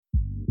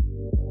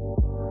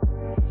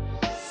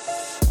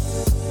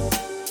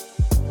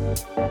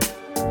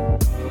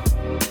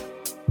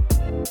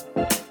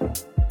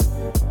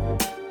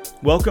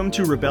Welcome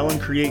to Rebel and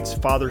Create's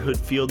Fatherhood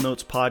Field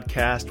Notes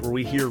podcast, where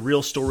we hear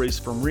real stories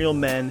from real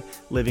men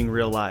living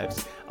real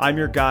lives. I'm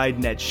your guide,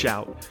 Ned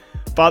Shout.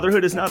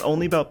 Fatherhood is not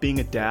only about being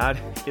a dad,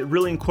 it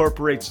really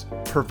incorporates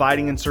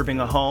providing and serving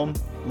a home,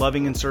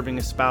 loving and serving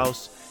a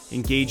spouse,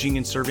 engaging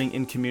and serving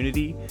in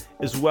community,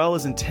 as well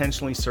as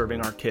intentionally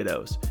serving our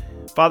kiddos.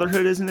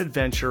 Fatherhood is an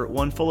adventure,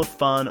 one full of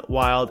fun,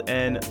 wild,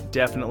 and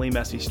definitely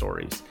messy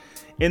stories.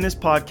 In this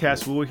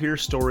podcast, we will hear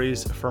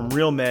stories from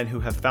real men who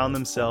have found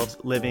themselves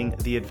living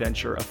the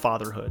adventure of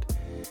fatherhood.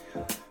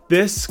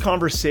 This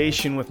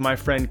conversation with my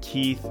friend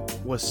Keith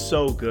was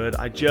so good.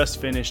 I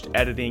just finished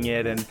editing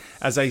it, and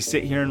as I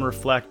sit here and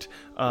reflect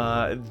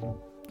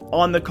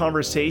on the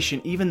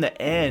conversation, even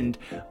the end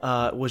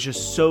was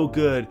just so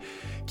good.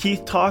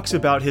 Keith talks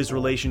about his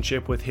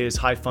relationship with his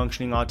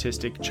high-functioning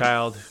autistic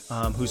child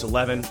who's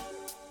 11.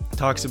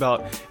 Talks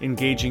about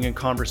engaging in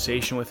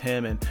conversation with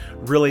him and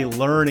really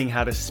learning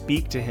how to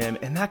speak to him.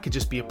 And that could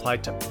just be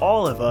applied to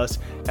all of us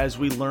as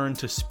we learn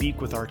to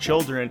speak with our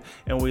children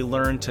and we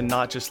learn to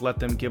not just let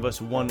them give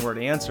us one-word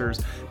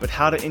answers, but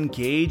how to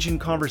engage in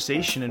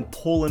conversation and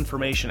pull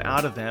information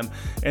out of them,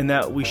 and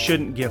that we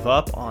shouldn't give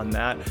up on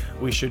that.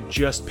 We should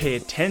just pay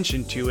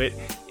attention to it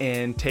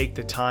and take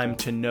the time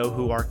to know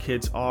who our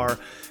kids are.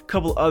 A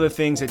couple other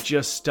things that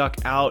just stuck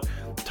out,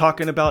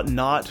 talking about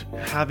not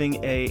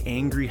having an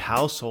angry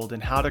household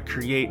and how to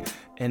create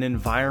an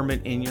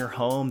environment in your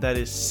home that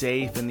is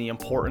safe and the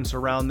importance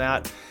around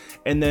that.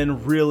 And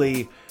then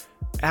really,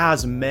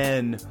 as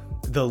men,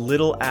 the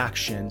little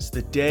actions,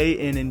 the day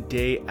in and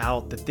day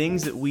out, the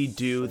things that we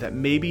do that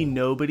maybe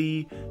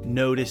nobody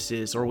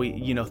notices, or we,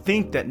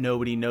 think that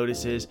nobody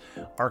notices,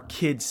 our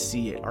kids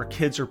see it. Our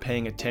kids are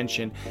paying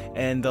attention,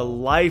 and the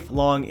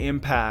lifelong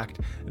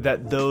impact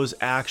that those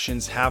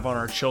actions have on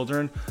our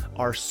children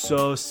are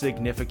so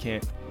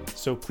significant.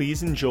 So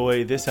please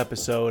enjoy this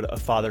episode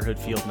of Fatherhood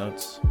Field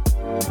Notes.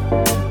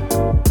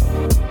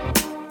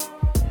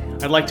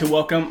 I'd like to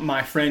welcome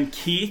my friend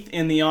Keith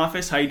in the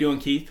office. How you doing,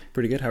 Keith?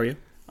 Pretty good. How are you?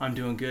 I'm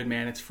doing good,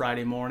 man. It's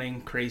Friday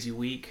morning, crazy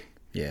week.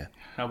 Yeah.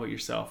 How about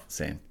yourself?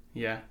 Same.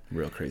 Yeah.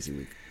 Real crazy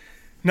week.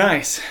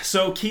 Nice.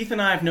 So Keith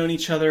and I have known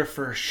each other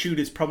for,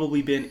 it's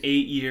probably been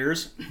 8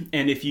 years.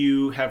 And if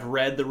you have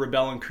read the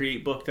Rebel and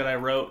Create book that I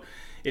wrote,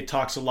 it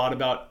talks a lot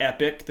about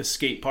Epic, the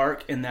skate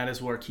park, and that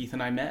is where Keith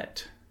and I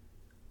met.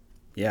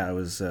 Yeah, I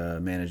was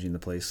managing the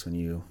place when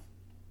you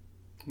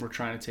were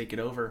trying to take it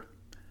over.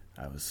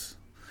 I was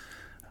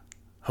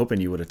hoping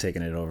you would have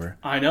taken it over.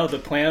 I know. The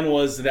plan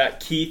was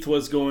that Keith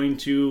was going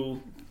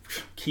to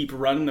keep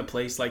running the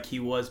place like he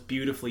was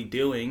beautifully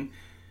doing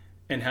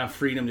and have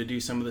freedom to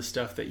do some of the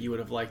stuff that you would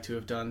have liked to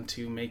have done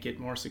to make it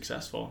more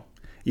successful.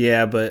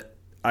 Yeah, but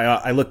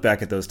I look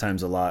back at those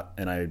times a lot,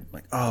 and I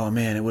like, oh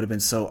man, it would have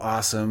been so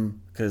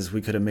awesome because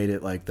we could have made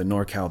it like the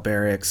NorCal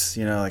Barracks,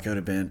 like it would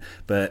have been.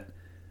 But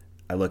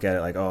I look at it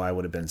like, oh, I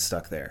would have been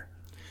stuck there.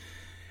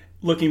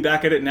 Looking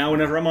back at it now,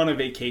 whenever I'm on a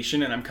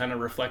vacation and I'm kind of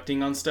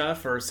reflecting on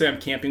stuff, or say I'm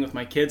camping with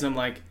my kids, I'm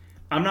like,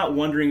 I'm not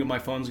wondering if my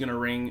phone's going to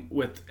ring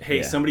with,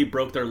 hey, somebody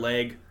broke their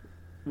leg.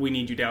 We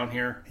need you down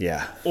here.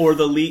 Yeah. Or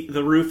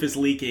the roof is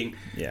leaking.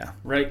 Yeah.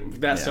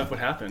 Right? That stuff would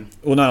happen.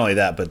 Well, not only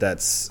that, but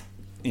that's,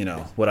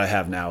 what I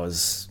have now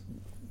is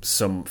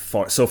so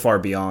far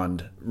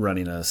beyond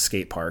running a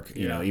skate park.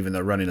 You know, even though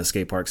running a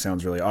skate park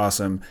sounds really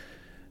awesome,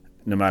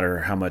 no matter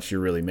how much you're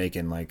really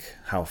making, like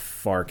how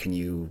far can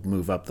you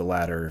move up the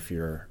ladder if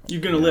you're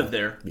going to live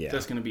there. Yeah.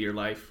 That's going to be your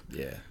life.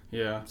 Yeah.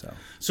 Yeah.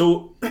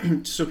 So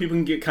people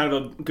can get kind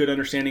of a good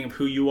understanding of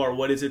who you are.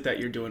 What is it that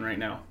you're doing right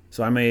now?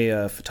 So I'm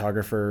a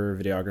photographer,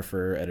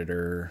 videographer,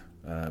 editor.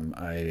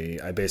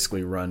 I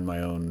basically run my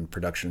own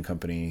production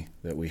company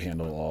that we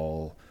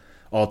handle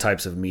all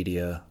types of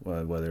media,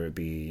 whether it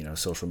be,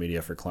 social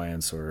media for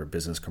clients or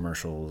business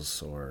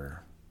commercials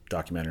or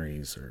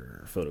documentaries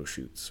or photo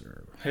shoots.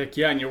 Or heck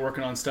yeah. And you're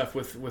working on stuff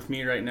with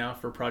me right now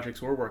for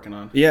projects we're working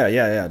on. Yeah.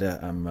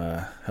 I'm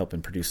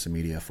helping produce some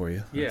media for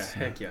you.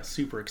 Heck yeah.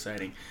 Super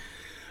exciting.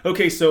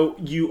 Okay, so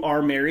you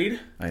are married.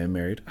 I am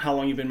married. How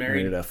long you been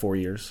married? Married 4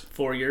 years.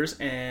 4 years.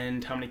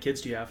 And how many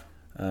kids do you have?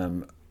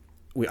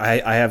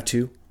 I have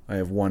two. I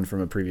have one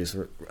from a previous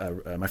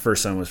my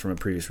first son was from a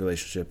previous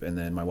relationship, and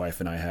then my wife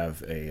and I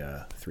have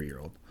a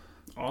 3-year-old.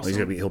 Awesome.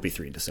 Well, he'll be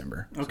 3 in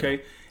December. Okay.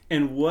 So.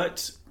 And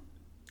what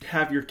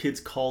have your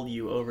kids called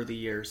you over the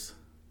years?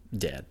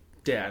 Dad.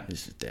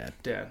 It's just Dad.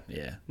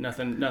 Yeah.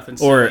 Nothing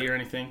silly or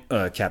anything?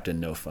 Captain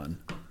No Fun.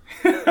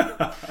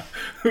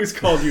 Who's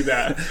called you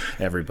that?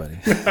 Everybody.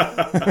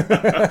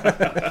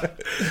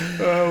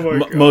 Oh my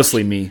God.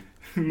 Mostly me.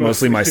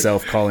 Mostly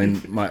myself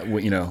calling my,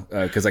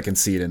 because I can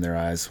see it in their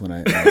eyes when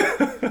I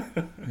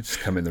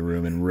just come in the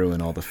room and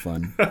ruin all the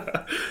fun.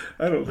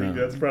 I don't think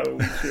that's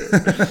probably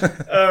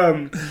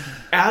true.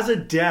 As a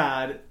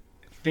dad,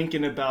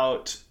 thinking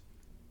about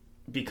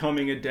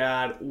becoming a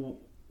dad,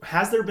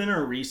 has there been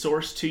a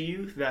resource to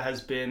you that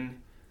has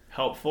been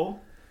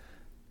helpful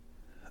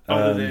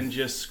other than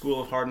just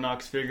School of Hard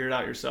Knocks, figure it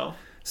out yourself?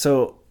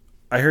 So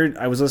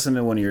I was listening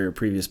to one of your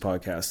previous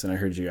podcasts, and I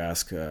heard you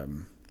ask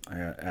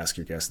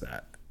your guest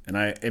that. And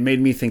it made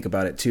me think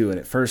about it too. And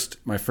at first,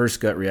 my first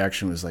gut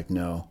reaction was like,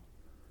 no,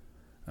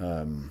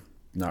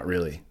 not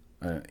really,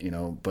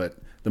 but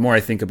the more I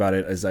think about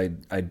it, as I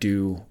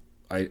do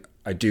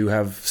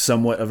have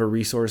somewhat of a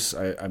resource.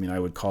 I mean, I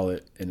would call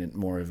it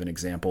more of an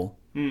example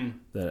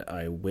that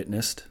I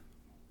witnessed,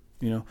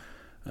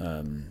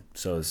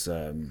 so it's,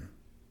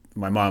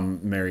 my mom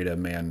married a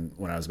man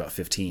when I was about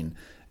 15,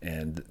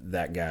 and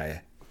that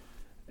guy,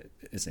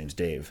 his name's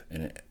Dave,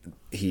 and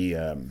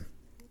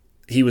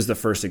he was the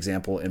first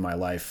example in my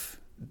life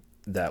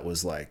that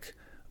was like,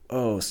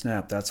 oh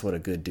snap, that's what a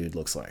good dude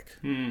looks like.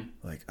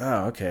 Like,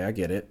 oh, okay, I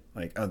get it.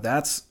 Like, oh,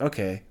 that's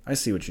okay. I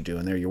see what you're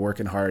doing there. You're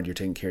working hard. You're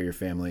taking care of your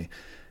family.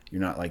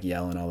 You're not like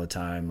yelling all the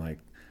time. Like,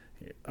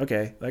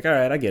 okay, like, all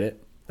right, I get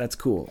it. That's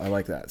cool. I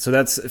like that. So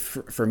that's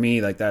for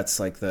me, like, that's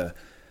like the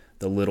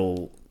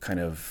little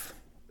kind of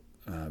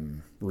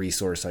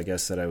resource, I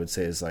guess, that I would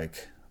say is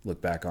like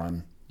look back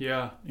on.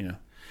 Yeah.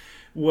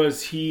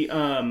 Was he?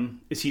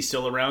 Is he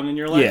still around in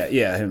your life?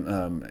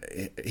 Yeah.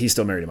 He's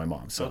still married to my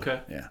mom. So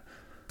okay. Yeah.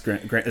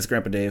 It's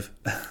Grandpa Dave.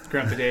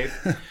 Grandpa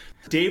Dave.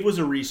 Dave was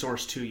a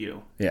resource to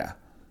you. Yeah.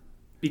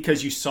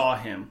 Because you saw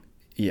him.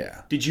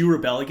 Yeah. Did you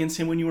rebel against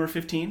him when you were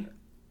 15?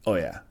 Oh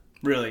yeah.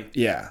 Really?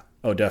 Yeah.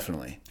 Oh,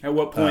 definitely. At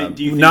what point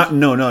do you think...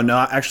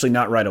 Not actually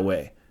not right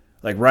away.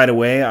 Like right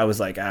away I was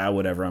like,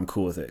 whatever, I'm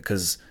cool with it,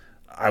 cuz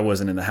I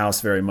wasn't in the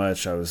house very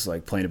much. I was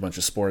like playing a bunch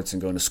of sports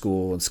and going to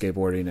school and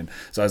skateboarding, and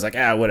so I was like,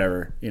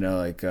 whatever,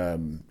 like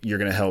you're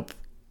going to help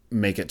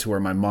make it to where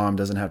my mom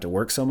doesn't have to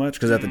work so much,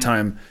 because at the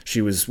time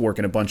she was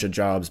working a bunch of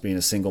jobs, being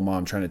a single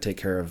mom, trying to take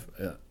care of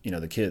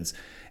the kids.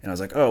 And I was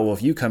like, oh well,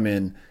 if you come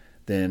in,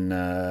 then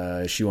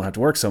she won't have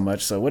to work so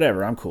much, so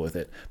whatever, I'm cool with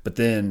it. But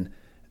then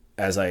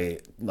as I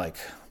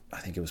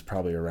think it was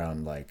probably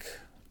around like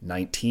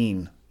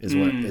 19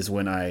 is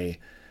when I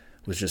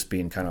was just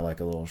being kind of like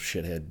a little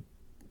shithead,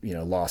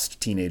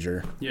 lost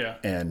teenager. Yeah.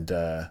 And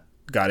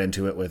got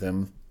into it with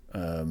him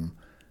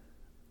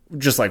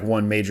just like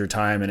one major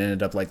time, and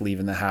ended up like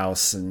leaving the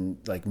house and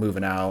like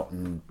moving out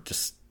and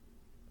just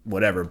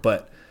whatever.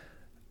 But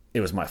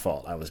it was my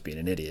fault. I was being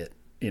an idiot,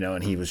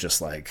 and he was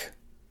just like,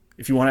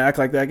 if you want to act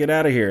like that, get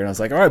out of here. And I was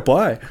like, all right,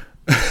 bye.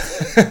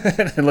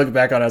 And looking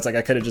back on it, I was like,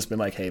 I could have just been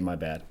like, hey, my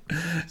bad.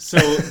 So,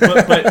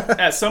 but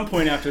at some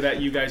point after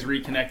that, you guys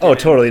reconnected. Oh,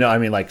 totally. No, I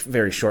mean, like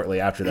very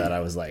shortly after that, I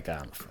was like,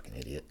 I'm a fucking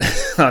idiot.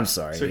 I'm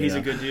sorry. So he's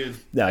a good dude.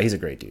 No, he's a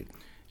great dude.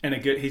 And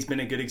he's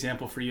been a good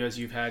example for you as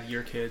you've had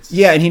your kids.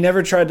 Yeah, and he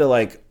never tried to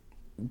like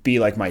be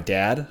like my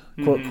dad,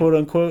 quote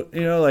unquote.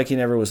 Like he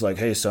never was like,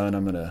 hey son,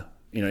 I'm gonna,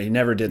 he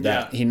never did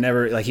that. Yeah. He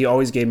never, like, he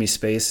always gave me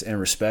space and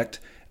respect,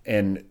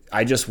 and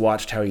I just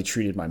watched how he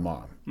treated my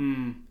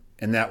mom.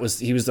 And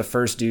he was the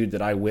first dude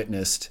that I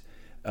witnessed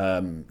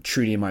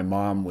treating my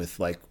mom with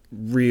like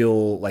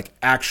real, like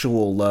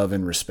actual love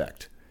and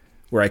respect,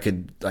 where I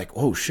could like,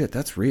 oh shit,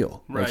 that's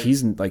real. Right.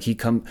 Like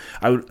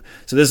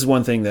so this is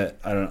one thing that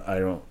I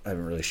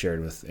haven't really shared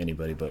with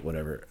anybody, but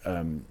whatever.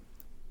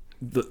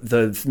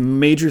 The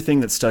major thing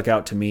that stuck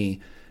out to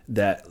me,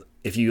 that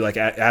if you like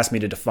ask me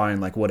to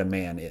define like what a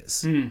man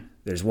is,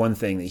 there's one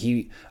thing that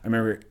I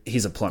remember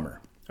he's a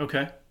plumber.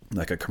 Okay.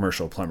 Like a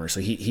commercial plumber.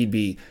 So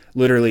he'd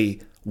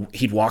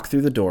walk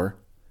through the door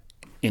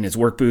in his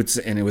work boots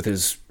and with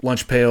his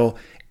lunch pail,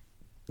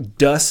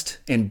 dust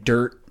and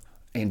dirt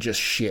and just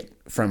shit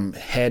from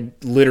head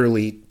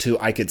literally to,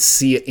 I could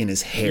see it in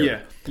his hair.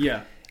 Yeah.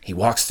 Yeah. He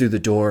walks through the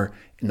door,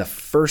 and the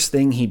first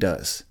thing he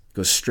does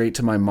goes straight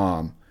to my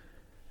mom.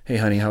 Hey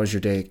honey, how was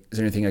your day? Is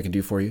there anything I can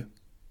do for you?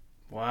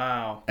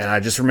 Wow. And I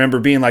just remember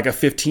being like a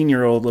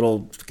 15-year-old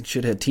little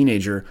shithead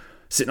teenager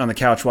sitting on the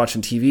couch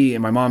watching TV,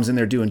 and my mom's in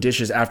there doing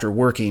dishes after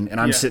working, and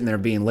I'm sitting there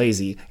being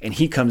lazy, and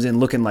he comes in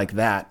looking like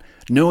that,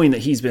 knowing that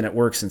he's been at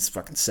work since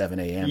fucking 7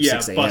 a.m.,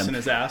 6 a.m. busting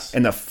his ass.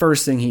 And the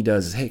first thing he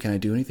does is, hey, can I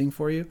do anything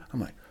for you?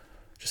 I'm like,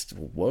 just,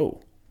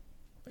 whoa.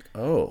 Like,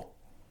 oh,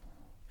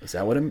 is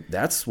that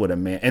that's what a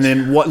man... And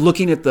then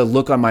looking at the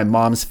look on my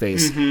mom's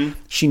face,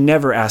 she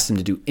never asked him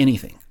to do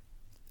anything.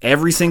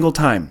 Every single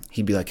time,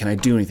 he'd be like, can I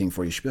do anything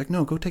for you? She'd be like,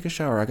 no, go take a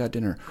shower. I got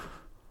dinner.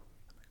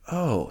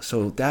 Oh,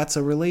 so that's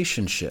a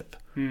relationship.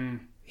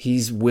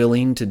 He's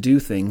willing to do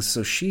things,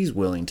 so she's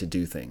willing to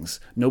do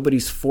things.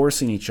 Nobody's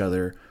forcing each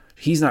other.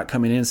 He's not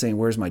coming in saying,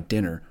 where's my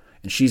dinner?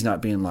 And she's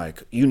not being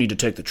like, you need to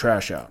take the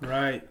trash out.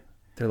 Right.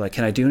 They're like,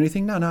 can I do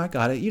anything? No, I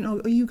got it.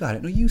 You got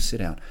it. No, you sit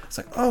down. It's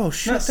like, oh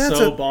shit,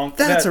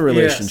 that's a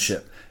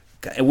relationship.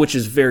 Yes. Which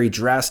is very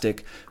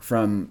drastic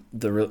from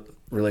the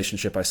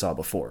relationship I saw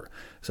before.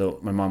 So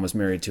my mom was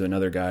married to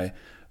another guy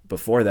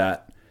before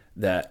that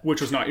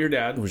which was not your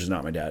dad. Which is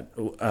not my dad.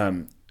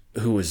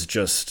 Who was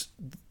just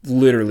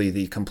literally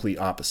the complete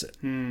opposite.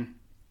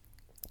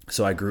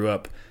 So I grew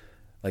up,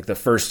 like the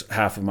first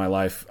half of my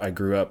life, I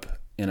grew up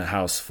in a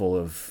house full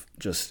of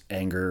just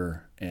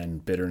anger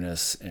and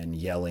bitterness and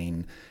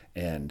yelling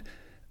and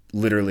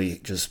literally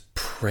just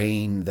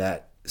praying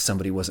that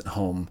somebody wasn't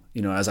home.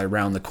 As I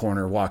round the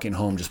corner walking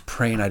home, just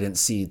praying I didn't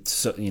see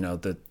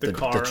the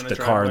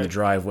car in the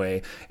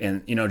driveway,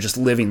 and just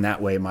living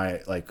that way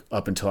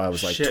up until I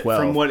was like 12.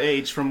 From what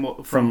age?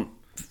 From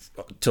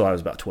till I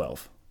was about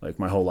 12. like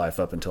my whole life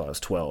up until I was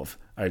 12.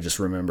 I just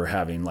remember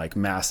having like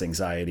mass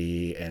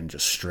anxiety and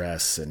just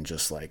stress and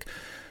just like,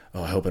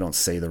 oh, I hope I don't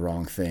say the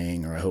wrong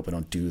thing, or I hope I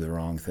don't do the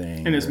wrong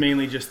thing. And it's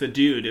mainly just the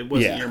dude. It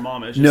wasn't your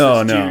mom. It was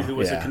just this dude who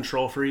was a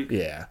control freak.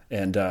 Yeah.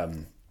 And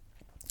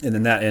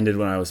then that ended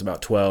when I was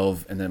about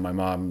 12. And then my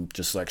mom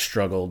just like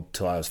struggled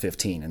till I was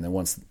 15. And then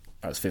once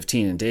I was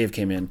 15 and Dave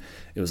came in,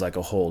 it was like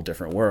a whole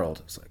different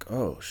world. It's like,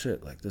 oh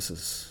shit, like this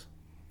is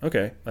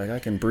okay. Like I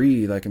can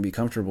breathe, I can be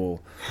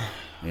comfortable,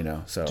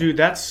 so. Dude,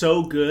 that's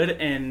so good.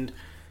 And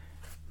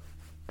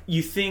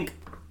you think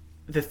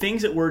the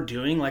things that we're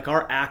doing, like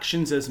our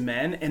actions as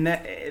men, and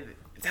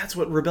that's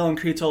what Rebel and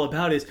Create's all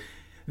about, is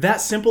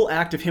that simple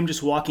act of him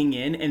just walking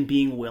in and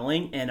being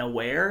willing and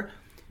aware.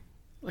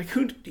 Like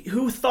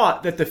who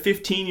thought that the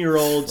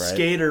 15-year-old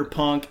skater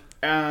punk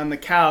on the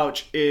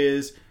couch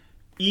is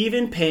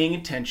even paying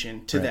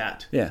attention to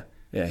that? Yeah.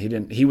 Yeah, he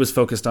didn't. He was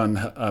focused on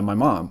my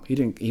mom.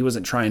 He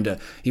wasn't trying to.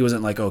 He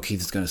wasn't like, oh,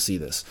 Keith is going to see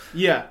this.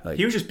 Yeah, like,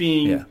 he was just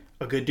being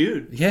a good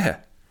dude.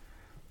 Yeah.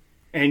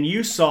 And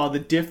you saw the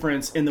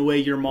difference in the way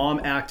your mom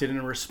acted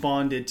and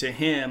responded to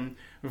him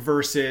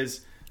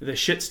versus the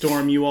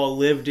shitstorm you all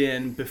lived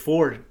in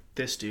before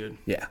this dude.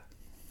 Yeah.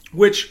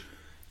 Which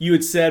you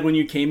had said when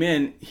you came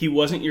in, he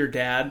wasn't your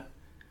dad,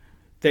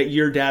 that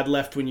your dad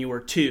left when you were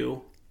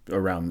 2.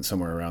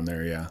 Somewhere around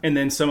there, yeah. And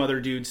then some other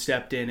dude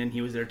stepped in and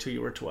he was there till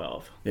you were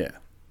 12. Yeah.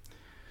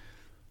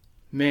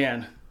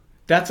 Man,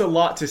 that's a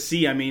lot to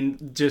see. I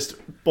mean, just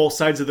both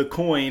sides of the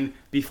coin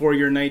before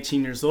you're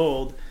 19 years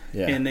old.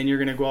 Yeah. And then you're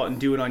going to go out and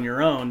do it on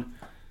your own.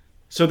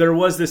 So there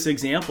was this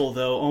example,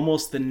 though,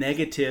 almost the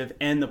negative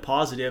and the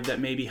positive that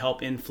maybe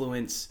help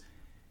influence,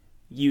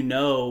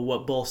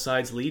 what both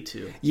sides lead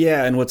to.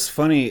 Yeah, and what's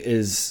funny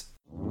is...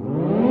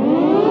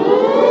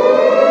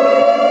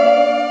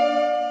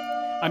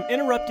 I'm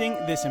interrupting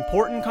this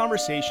important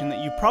conversation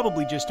that you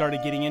probably just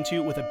started getting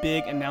into with a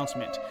big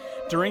announcement.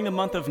 During the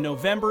month of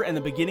November and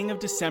the beginning of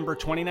December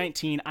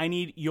 2019, I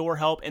need your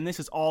help, and this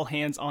is all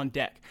hands on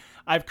deck.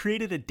 I've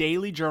created a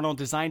daily journal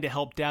designed to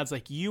help dads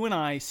like you and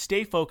I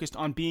stay focused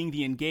on being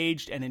the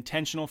engaged and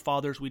intentional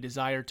fathers we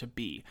desire to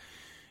be.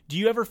 Do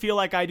you ever feel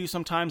like I do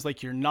sometimes,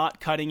 like you're not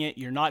cutting it,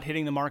 you're not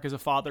hitting the mark as a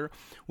father?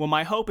 Well,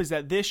 my hope is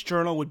that this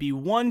journal would be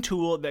one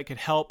tool that could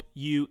help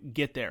you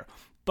get there.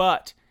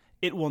 But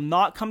it will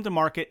not come to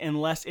market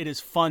unless it is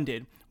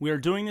funded. We are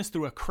doing this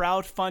through a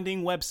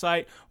crowdfunding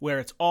website where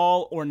it's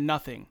all or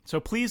nothing. So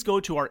please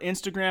go to our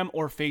Instagram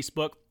or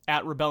Facebook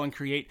at Rebel and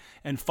Create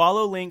and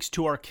follow links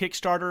to our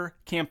Kickstarter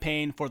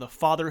campaign for the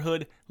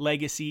Fatherhood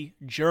Legacy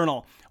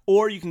Journal.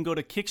 Or you can go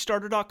to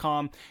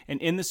Kickstarter.com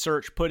and in the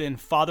search put in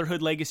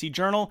Fatherhood Legacy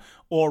Journal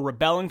or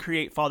Rebel and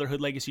Create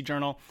Fatherhood Legacy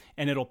Journal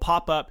and it'll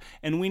pop up,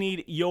 and we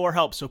need your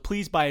help. So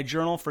please buy a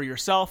journal for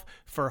yourself,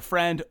 for a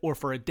friend, or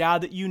for a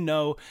dad that you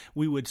know.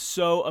 We would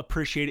so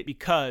appreciate it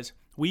because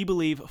we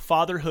believe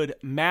fatherhood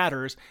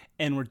matters,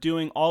 and we're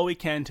doing all we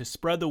can to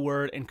spread the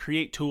word and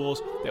create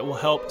tools that will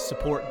help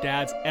support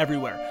dads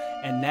everywhere.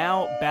 And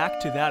now back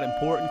to that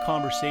important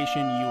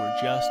conversation you were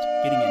just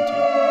getting into.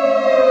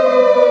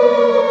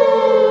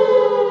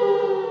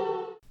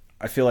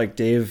 I feel like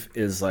Dave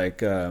is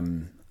like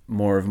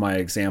more of my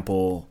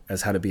example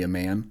as how to be a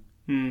man,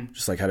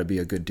 just like how to be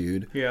a good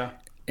dude. Yeah.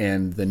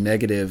 And the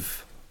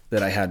negative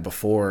that I had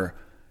before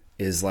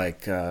is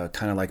like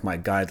kind of like my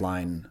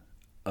guideline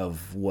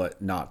of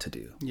what not to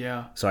do.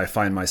 Yeah. So I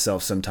find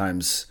myself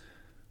sometimes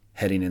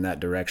heading in that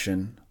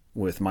direction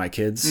with my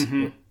kids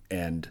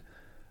and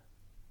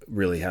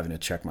really having to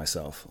check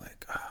myself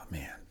like, oh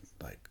man,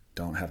 like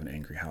don't have an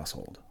angry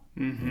household,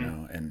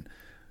 and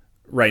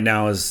right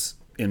now is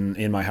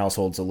in my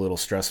household's a little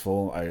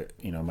stressful.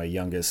 My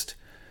youngest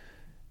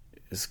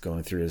is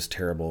going through his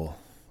terrible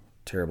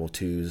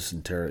twos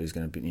and he's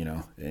going to be,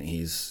 and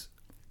he's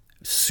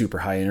super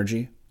high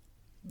energy,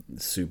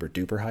 super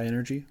duper high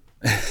energy.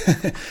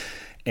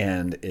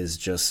 And is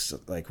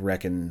just like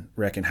wrecking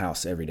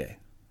house every day,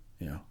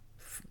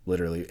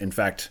 literally. In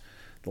fact,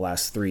 the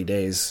last 3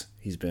 days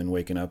he's been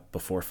waking up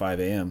before 5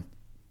 a.m.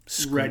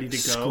 Ready to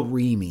go,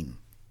 screaming,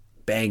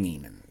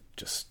 banging, and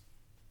just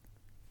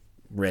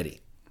ready.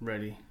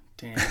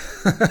 Damn.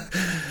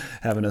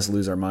 Having us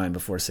lose our mind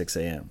before 6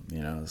 a.m.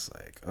 It's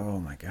like, oh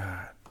my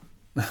God.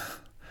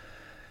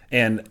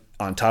 And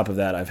on top of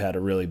that, I've had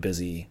a really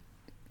busy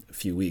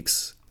few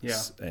weeks. Yeah.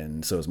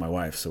 And so is my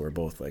wife. So we're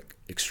both like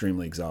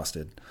extremely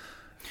exhausted.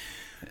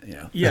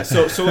 Yeah.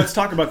 So let's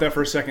talk about that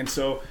for a second.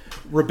 So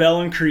Rebel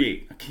and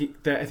Create,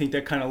 I think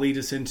that kind of leads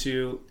us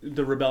into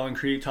the Rebel and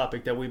Create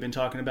topic that we've been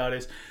talking about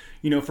is,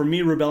 for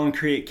me, Rebel and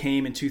Create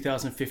came in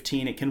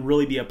 2015. It can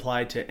really be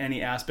applied to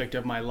any aspect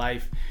of my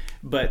life,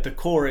 but the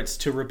core, it's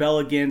to rebel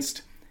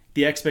against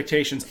the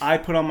expectations I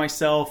put on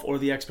myself or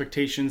the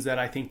expectations that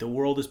I think the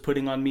world is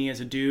putting on me as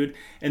a dude.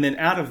 And then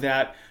out of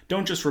that,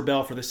 don't just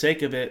rebel for the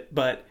sake of it,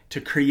 but to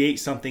create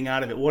something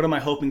out of it. What am I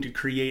hoping to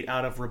create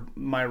out of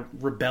my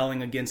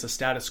rebelling against the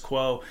status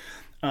quo?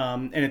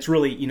 And it's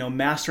really,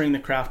 mastering the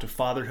craft of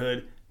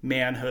fatherhood,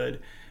 manhood,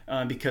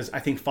 because I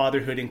think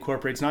fatherhood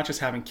incorporates not just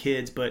having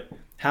kids, but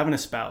having a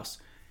spouse,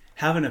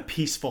 having a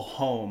peaceful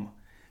home.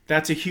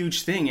 that's a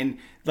huge thing. And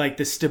like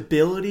the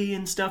stability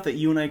and stuff that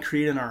you and I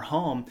create in our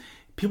home,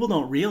 people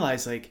don't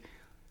realize, like,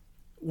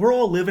 we're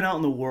all living out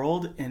in the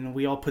world and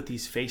we all put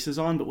these faces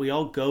on, but we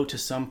all go to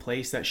some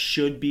place that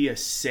should be a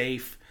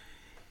safe,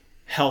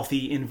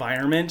 healthy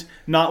environment,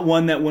 not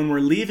one that when we're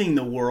leaving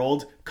the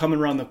world, coming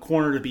around the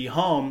corner to be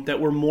home,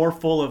 that we're more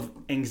full of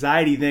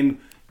anxiety than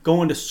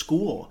going to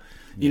school.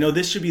 You know,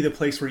 this should be the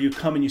place where you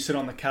come and you sit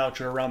on the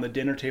couch or around the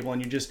dinner table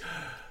and you just,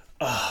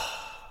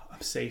 I'm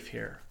safe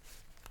here.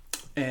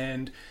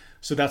 And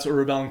so that's what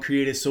Rebel and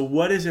Create is. So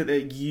what is it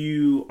that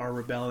you are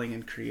rebelling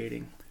and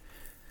creating?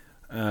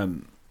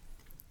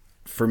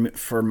 For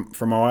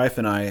my wife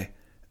and I,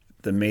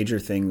 the major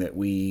thing that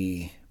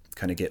we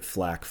kind of get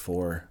flack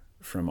for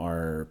from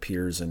our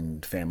peers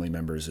and family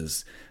members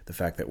is the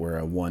fact that we're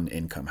a one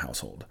income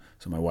household.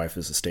 So my wife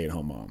is a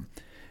stay-at-home mom,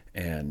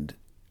 and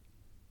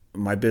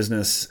my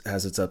business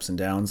has its ups and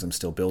downs. I'm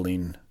still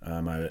building.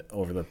 I've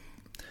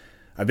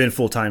been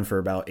full-time for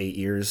about 8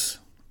 years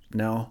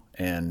now,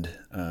 and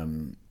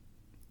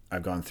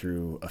I've gone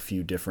through a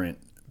few different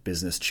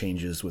business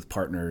changes with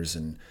partners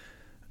and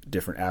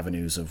different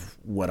avenues of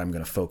what I'm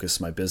going to focus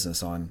my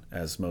business on,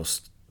 as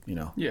most,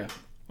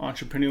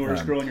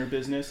 entrepreneurs growing your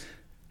business.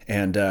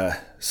 And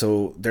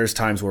so there's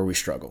times where we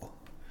struggle,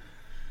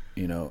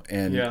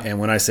 and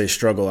when I say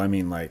struggle, I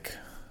mean like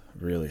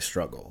really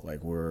struggle.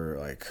 Like we're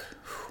like,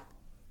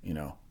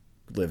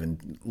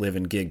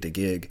 living gig to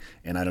gig,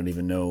 and I don't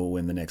even know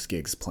when the next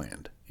gig's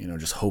planned,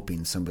 just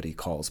hoping somebody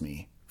calls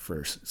me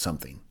for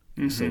something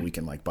so we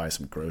can like buy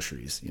some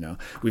groceries.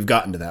 We've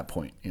gotten to that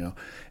point,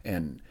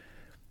 and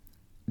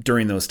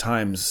during those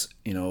times,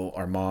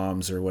 our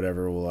moms or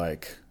whatever will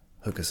like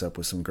hook us up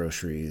with some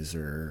groceries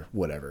or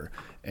whatever.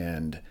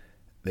 And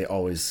they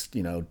always,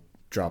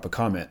 drop a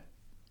comment,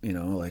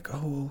 like,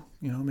 oh,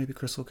 maybe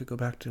Crystal could go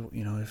back to,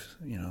 if,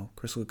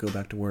 Crystal could go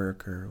back to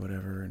work or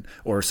whatever.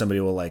 Or somebody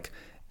will like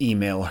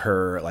email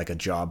her like a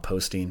job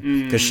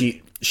posting, because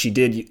she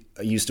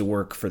used to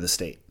work for the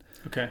state.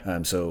 Okay.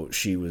 So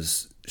she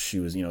was,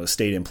 a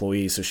state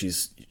employee. So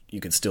you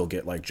could still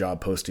get like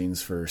job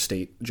postings for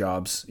state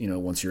jobs,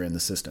 once you're in the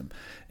system.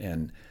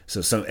 And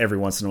so every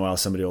once in a while,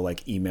 somebody will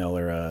like email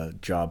her a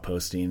job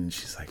posting. And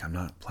she's like, I'm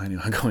not planning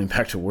on going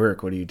back to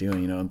work. What are you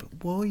doing?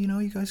 Well,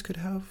 you guys could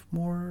have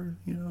more,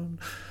 and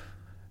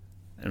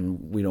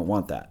we don't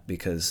want that,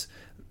 because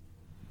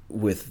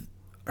with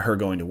her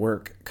going to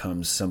work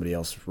comes somebody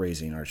else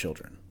raising our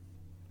children.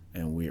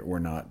 And we're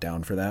not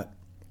down for that.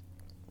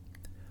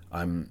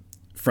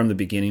 From the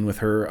beginning with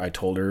her, I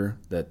told her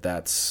that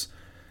that's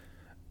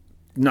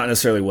not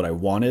necessarily what I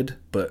wanted,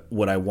 but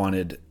what I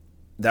wanted,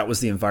 that was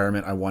the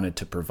environment I wanted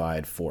to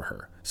provide for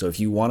her. So if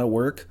you want to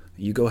work,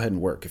 you go ahead and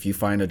work. If you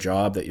find a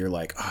job that you're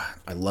like,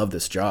 I love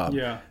this job,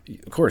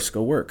 of course,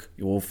 go work.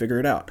 We'll figure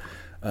it out.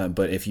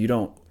 But if you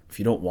don't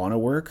want to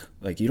work,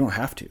 like, you don't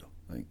have to.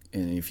 Like,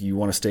 and if you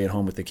want to stay at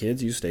home with the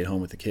kids, you stay at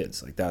home with the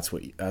kids. Like, that's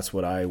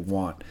what I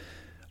want.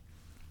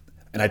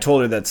 And I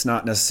told her that's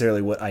not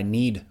necessarily what I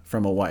need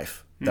from a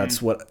wife.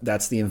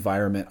 That's the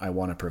environment I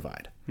want to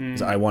provide.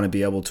 So I want to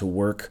be able to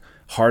work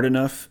hard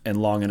enough and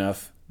long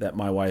enough that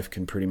my wife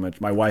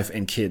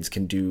and kids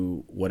can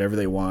do whatever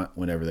they want,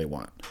 whenever they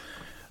want.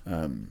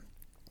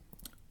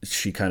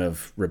 She kind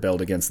of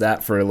rebelled against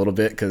that for a little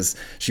bit, because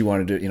she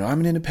wanted to, I'm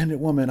an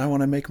independent woman. I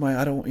want to make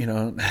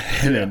and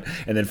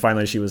then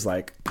finally she was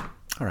like,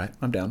 all right,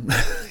 I'm down.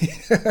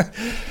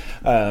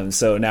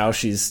 So now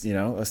she's,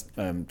 a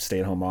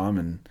stay-at-home mom,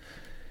 and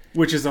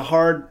which is a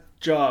hard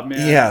job,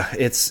 man. Yeah,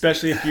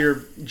 especially if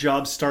your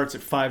job starts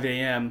at 5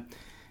 a.m.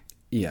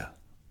 Yeah.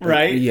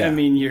 Right? Yeah. I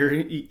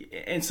mean,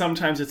 and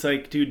sometimes it's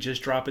like, dude,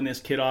 just dropping this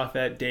kid off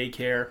at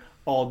daycare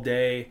all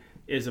day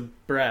is a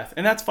breath.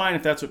 And that's fine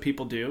if that's what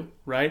people do,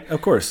 right?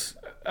 Of course.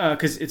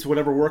 Because it's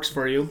whatever works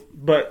for you.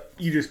 But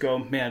you just go,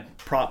 man,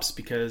 props,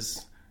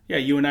 because,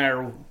 you and I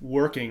are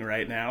working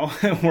right now.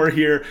 We're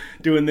here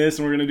doing this,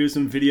 and we're going to do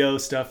some video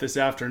stuff this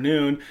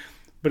afternoon.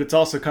 But it's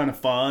also kind of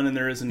fun, and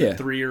there isn't a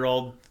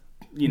 3-year-old,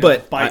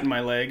 biting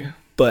my leg.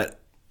 But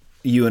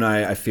you and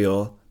I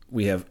feel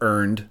we have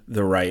earned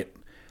the right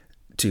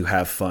to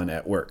have fun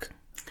at work,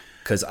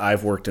 because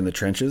I've worked in the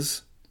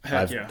trenches.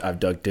 I've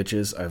dug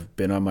ditches. I've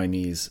been on my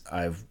knees.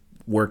 I've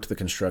worked the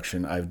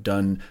construction. I've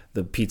done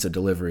the pizza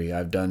delivery.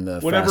 I've done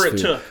the whatever fast food.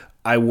 It took.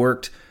 I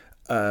worked.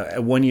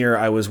 1 year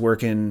I was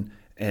working,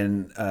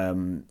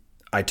 and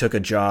I took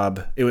a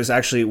job. It was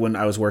actually when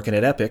I was working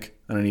at Epic.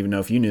 I don't even know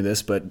if you knew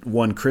this, but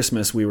one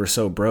Christmas we were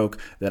so broke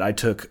that I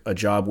took a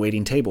job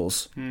waiting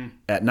tables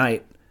at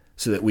night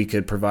so that we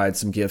could provide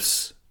some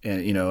gifts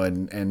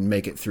and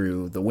make it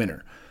through the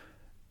winter.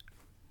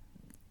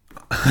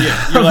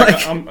 Yeah, you're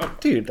like,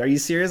 dude, are you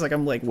serious? Like,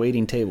 I'm like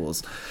waiting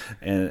tables,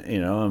 and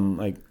I'm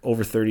like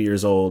over 30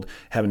 years old,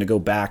 having to go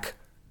back,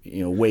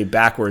 way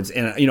backwards.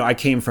 And I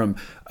came from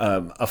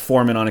a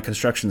foreman on a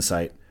construction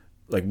site,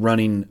 like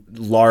running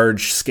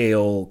large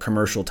scale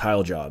commercial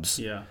tile jobs.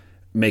 Yeah.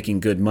 making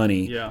good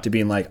money Yeah. to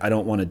being like, I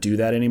don't want to do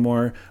that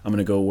anymore. I'm going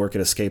to go work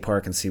at a skate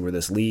park and see where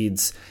this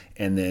leads.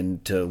 And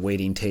then to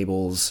waiting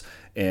tables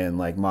and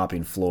like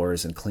mopping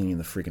floors and cleaning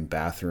the freaking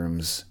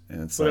bathrooms.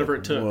 And it's Whatever like,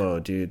 it took. whoa,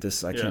 dude,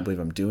 I can't believe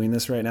I'm doing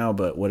this right now,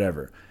 but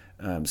whatever.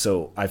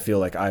 So I feel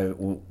like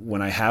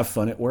when I have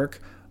fun at work,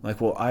 like,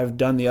 well, I've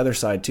done the other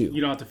side too.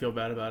 You don't have to feel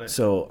bad about it.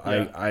 So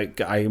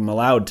I'm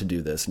allowed to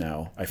do this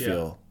now. I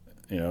feel,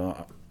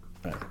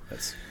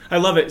 I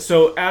love it.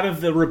 So out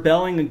of the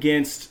rebelling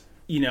against,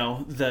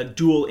 the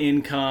dual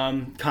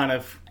income kind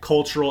of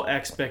cultural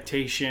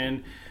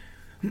expectation,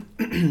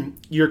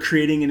 you're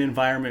creating an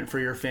environment for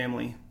your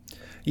family.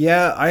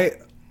 Yeah, I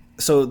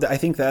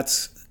think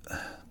that's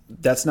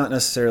not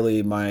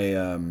necessarily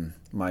my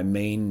my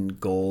main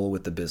goal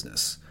with the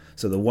business.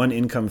 So the one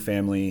income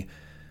family,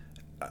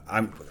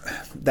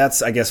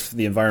 that's I guess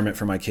the environment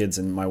for my kids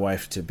and my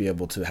wife to be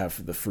able to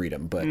have the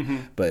freedom.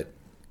 But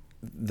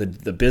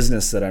the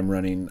business that I'm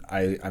running,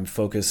 I'm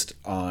focused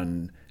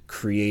on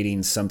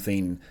creating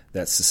something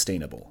that's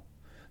sustainable.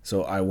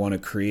 So I want to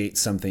create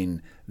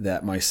something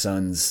that my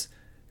sons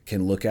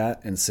can look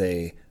at and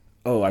say,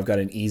 oh, I've got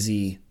an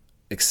easy,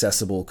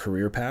 accessible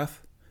career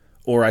path,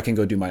 or I can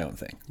go do my own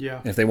thing. Yeah.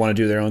 And if they want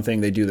to do their own thing,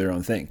 they do their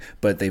own thing.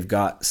 But they've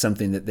got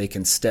something that they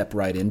can step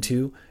right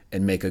into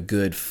and make a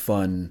good,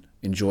 fun,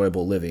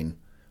 enjoyable living,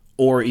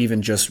 or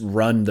even just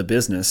run the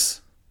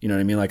business. You know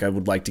what I mean? Like I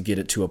would like to get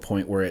it to a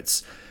point where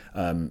it's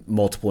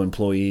multiple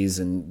employees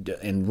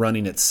and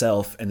running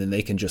itself, and then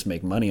they can just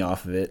make money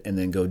off of it and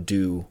then go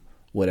do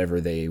whatever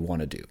they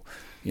want to do.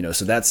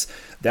 So that's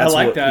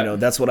like what, that.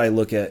 That's what I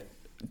look at.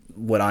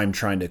 What I'm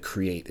trying to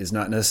create is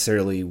not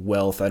necessarily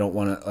wealth. I don't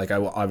want to, I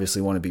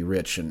obviously want to be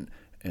rich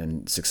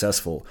and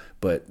successful,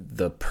 but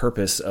the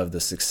purpose of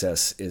the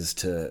success is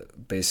to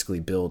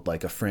basically build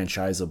like a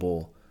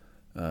franchisable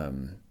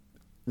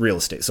real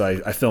estate. So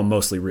I film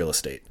mostly real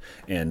estate,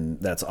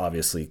 and that's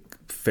obviously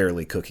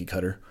fairly cookie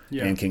cutter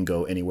and can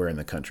go anywhere in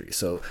the country.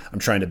 So I'm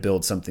trying to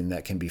build something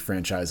that can be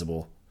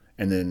franchisable,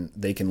 and then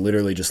they can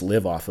literally just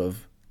live off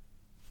of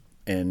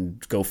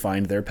and go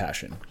find their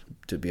passion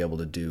to be able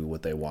to do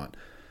what they want.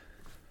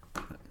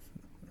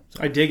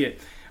 I dig it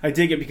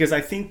because I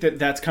think that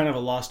that's kind of a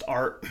lost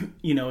art,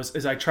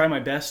 as I try my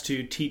best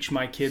to teach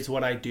my kids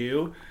what I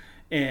do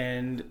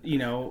and,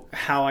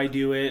 how I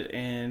do it.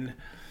 And,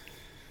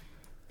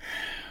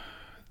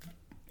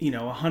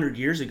 100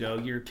 years ago,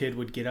 your kid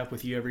would get up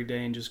with you every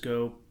day and just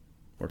go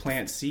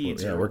plant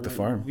seeds. Yeah, work the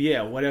farm.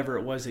 Yeah, whatever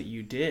it was that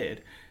you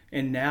did.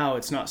 And now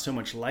it's not so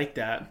much like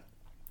that,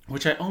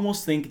 which I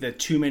almost think that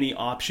too many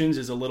options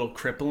is a little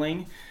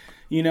crippling.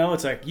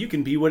 It's like you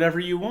can be whatever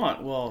you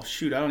want. Well,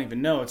 shoot, I don't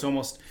even know. It's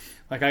almost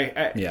like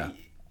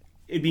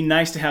it'd be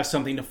nice to have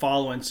something to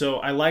follow. And so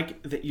I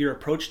like that your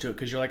approach to it,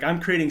 because you're like, I'm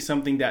creating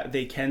something that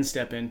they can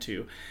step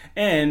into.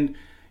 And,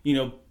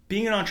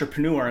 being an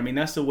entrepreneur, I mean,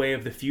 that's the way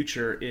of the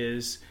future,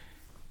 is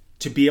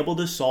to be able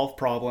to solve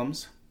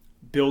problems,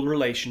 build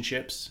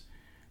relationships,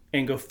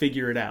 and go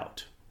figure it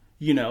out,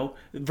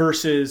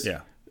 versus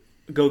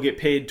go get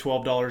paid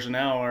 $12 an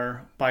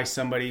hour by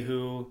somebody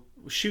who,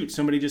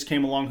 somebody just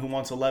came along who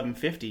wants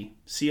 $11.50.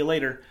 See you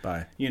later.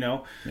 Bye.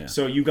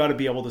 So you got to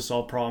be able to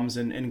solve problems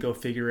and go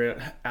figure it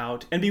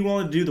out and be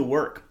willing to do the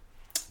work.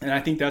 And I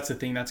think that's the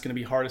thing that's going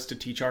to be hardest to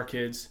teach our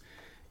kids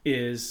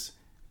is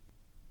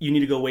you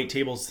need to go wait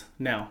tables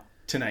now,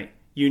 tonight.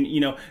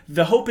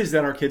 The hope is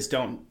that our kids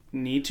don't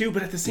need to,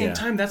 but at the same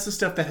time, that's the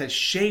stuff that has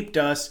shaped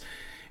us.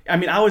 I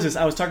mean, I was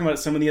talking about it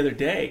someone the other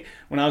day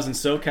when I was in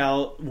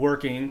SoCal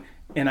working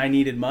and I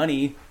needed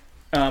money.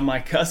 My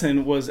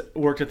cousin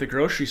worked at the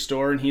grocery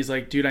store, and he's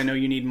like, dude, I know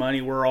you need money.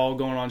 We're all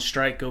going on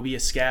strike. Go be a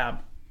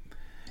scab.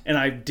 And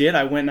I did.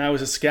 I went and I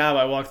was a scab.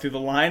 I walked through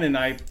the line and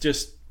I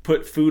just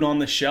put food on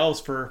the shelves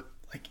for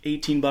like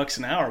 $18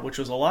 an hour, which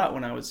was a lot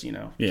when I was,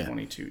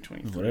 22,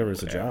 23.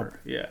 Whatever's a job.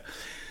 Yeah.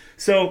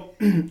 So,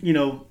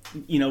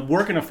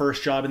 working a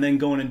first job and then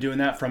going and doing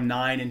that from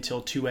 9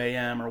 until 2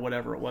 a.m. or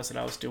whatever it was that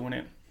I was doing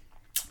it.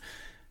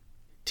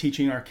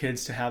 Teaching our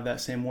kids to have that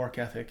same work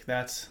ethic.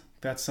 That's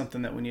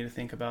something that we need to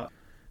think about.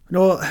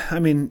 No, I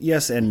mean,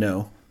 yes and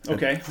no.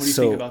 Okay. What do you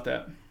think about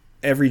that?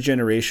 Every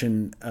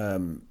generation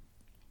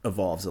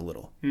evolves a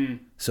little.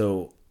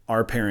 So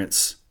our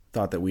parents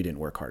thought that we didn't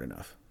work hard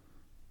enough.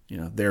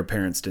 Their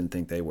parents didn't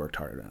think they worked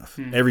hard enough.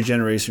 Every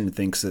generation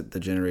thinks that the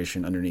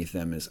generation underneath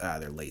them is,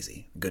 they're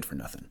lazy, good for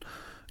nothing.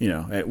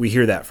 We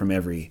hear that from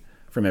every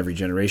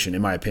generation,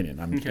 in my opinion.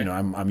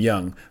 I'm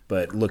young,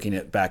 but looking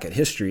back at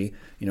history,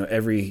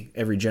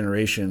 every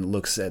generation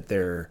looks at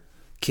their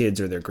kids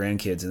or their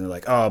grandkids and they're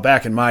like, oh,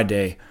 back in my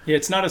day. Yeah,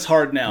 it's not as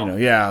hard now.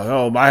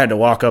 I had to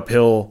walk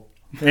uphill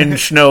in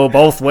snow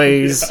both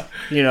ways.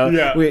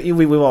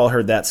 We've all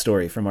heard that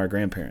story from our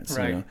grandparents.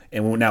 Right.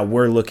 And now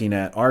we're looking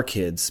at our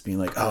kids being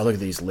like, oh, look at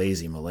these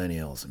lazy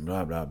millennials and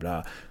blah, blah,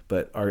 blah.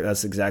 But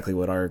that's exactly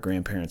what our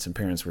grandparents and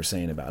parents were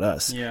saying about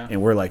us. Yeah.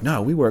 And we're like,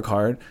 no, we work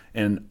hard.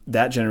 And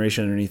that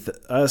generation underneath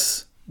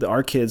us,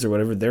 our kids or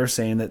whatever, they're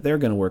saying that they're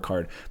going to work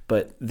hard,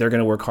 but they're going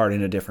to work hard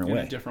in a different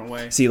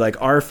way. See,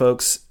 like our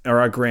folks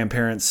or our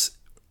grandparents,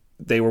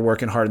 they were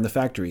working hard in the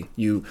factory.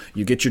 You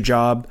get your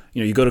job,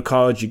 you go to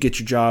college, you get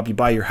your job, you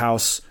buy your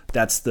house.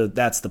 That's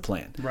the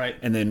plan. Right.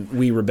 And then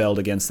we rebelled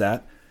against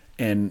that,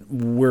 and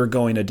we're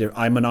going to.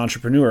 I'm an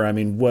entrepreneur. I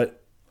mean, what?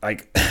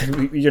 Like,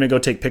 you're gonna go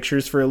take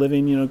pictures for a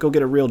living? Go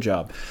get a real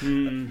job.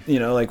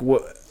 Like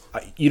what?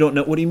 You don't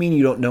know. What do you mean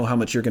you don't know how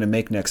much you're gonna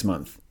make next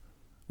month?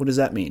 What does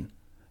that mean?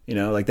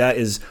 Like that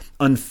is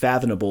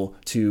unfathomable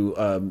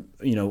to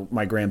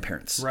my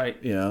grandparents. Right.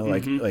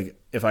 Like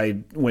if I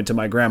went to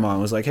my grandma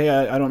and was like, hey,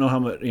 I don't know how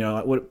much,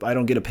 I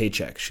don't get a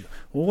paycheck.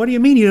 Well, what do you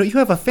mean? You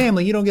have a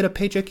family, you don't get a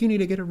paycheck, you need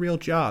to get a real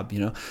job,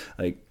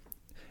 like,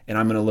 and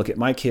I'm going to look at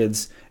my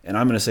kids and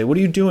I'm going to say, what are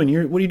you doing?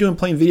 What are you doing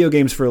playing video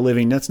games for a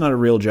living? That's not a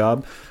real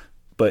job.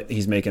 But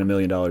he's making $1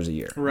 million a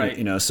year.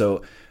 Right.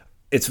 So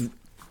it's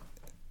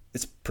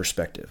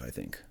perspective, I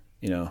think,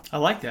 I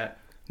like that.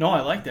 No,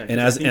 I like that.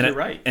 And you're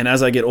right. And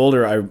as I get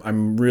older,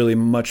 I'm really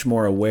much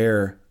more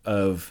aware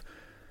of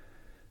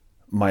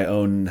my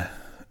own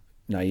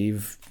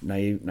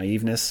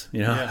naiveness.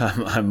 Yeah.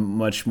 I'm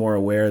much more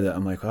aware that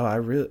I'm like,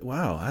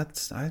 oh,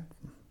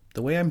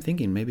 the way I'm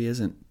thinking maybe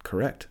isn't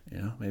correct.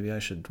 Maybe I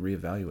should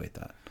reevaluate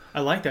that. I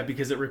like that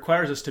because it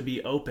requires us to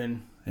be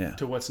open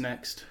to what's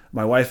next.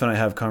 My wife and I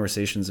have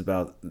conversations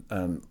about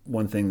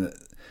one thing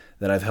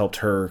that I've helped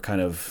her kind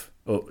of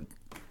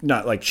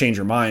not like change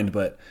her mind,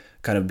 but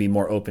kind of be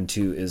more open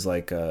to is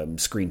like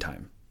screen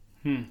time.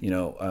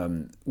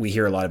 We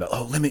hear a lot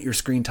about, limit your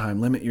screen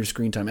time.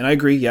 And I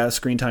agree, yeah,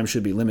 screen time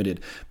should be limited.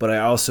 But I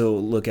also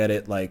look at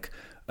it like,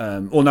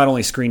 not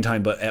only screen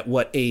time, but at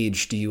what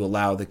age do you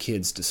allow the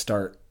kids to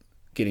start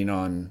getting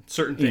on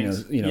certain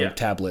things,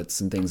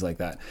 tablets and things like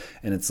that.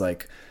 And it's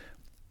like,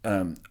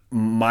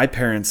 my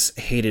parents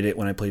hated it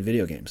when I played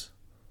video games.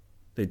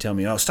 They'd tell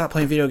me, stop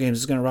playing video games.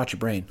 It's going to rot your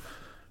brain.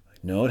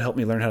 No, it helped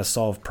me learn how to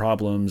solve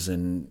problems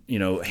and,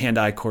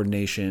 hand-eye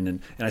coordination.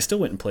 And I still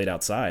went and played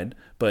outside,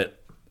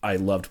 but I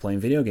loved playing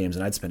video games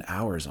and I'd spend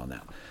hours on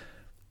that.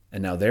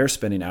 And now they're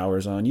spending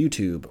hours on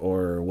YouTube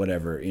or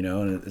whatever,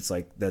 and it's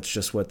like, that's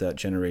just what that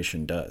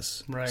generation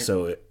does. Right.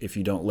 So if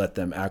you don't let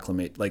them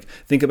acclimate, like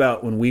think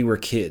about when we were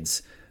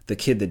kids, the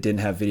kid that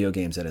didn't have video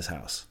games at his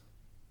house,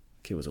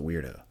 kid was a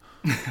weirdo,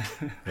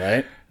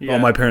 right? Yeah. Oh,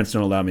 my parents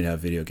don't allow me to have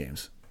video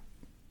games.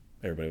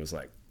 Everybody was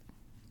like,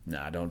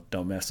 nah,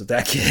 don't mess with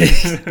that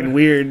kid.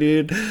 Weird,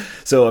 dude.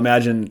 So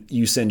imagine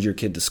you send your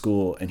kid to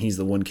school and he's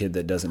the one kid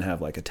that doesn't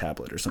have like a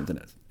tablet or something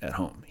at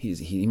home.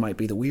 He might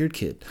be the weird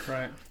kid.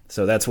 Right.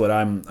 So that's what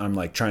I'm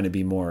like trying to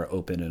be more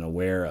open and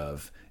aware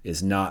of,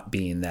 is not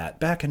being that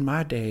back in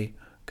my day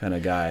kind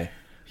of guy.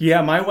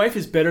 Yeah, my wife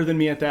is better than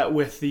me at that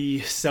with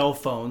the cell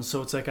phone.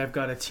 So it's like I've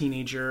got a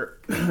teenager,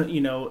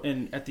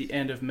 and at the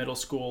end of middle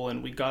school,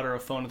 and we got her a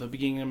phone at the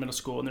beginning of middle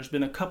school, and there's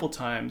been a couple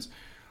times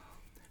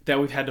that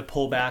we've had to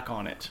pull back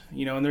on it,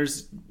 and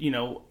there's,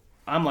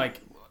 I'm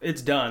like,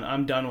 it's done.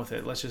 I'm done with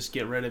it. Let's just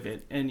get rid of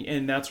it.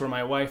 And that's where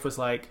my wife was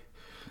like,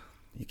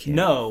 you can't.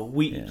 No,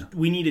 we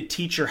need to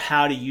teach her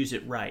how to use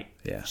it right.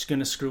 Yeah. She's going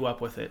to screw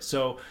up with it.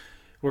 So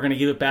we're going to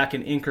give it back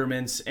in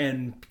increments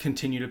and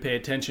continue to pay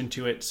attention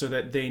to it so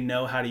that they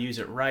know how to use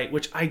it right,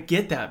 which I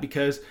get that,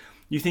 because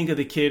you think of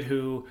the kid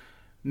who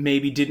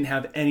maybe didn't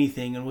have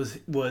anything and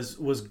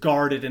was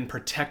guarded and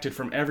protected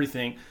from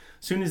everything.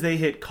 As soon as they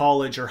hit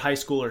college or high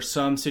school or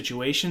some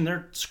situation,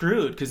 they're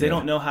screwed because they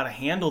don't know how to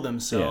handle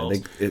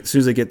themselves. Yeah, as soon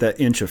as they get that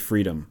inch of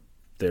freedom,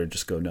 they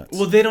just go nuts.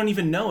 Well, they don't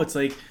even know. It's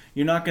like,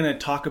 you're not going to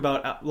talk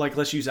about, like,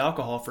 let's use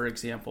alcohol, for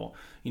example.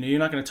 You're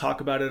not going to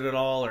talk about it at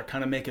all or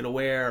kind of make it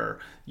aware, or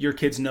your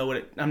kids know what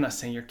it, I'm not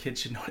saying your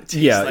kids should know what it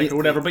tastes like or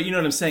whatever, but you know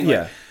what I'm saying?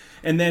 Yeah. Like,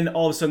 and then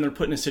all of a sudden they're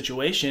put in a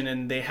situation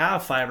and they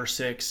have 5 or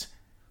 6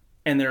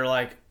 and they're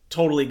like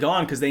totally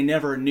gone because they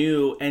never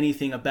knew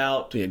anything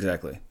about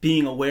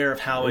being aware of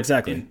how it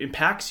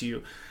impacts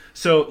you.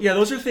 So yeah,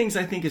 those are things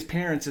I think as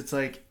parents, it's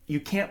like, you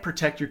can't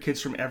protect your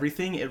kids from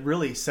everything. It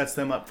really sets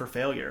them up for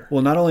failure. Well,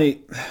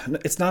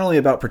 it's not only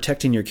about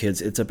protecting your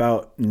kids, it's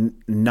about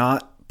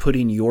not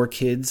putting your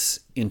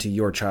kids into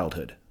your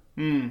childhood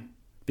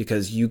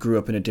because you grew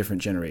up in a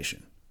different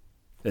generation.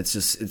 It's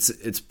just,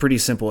 it's pretty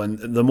simple. And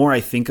the more I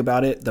think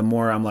about it, the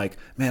more I'm like,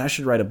 man, I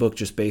should write a book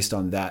just based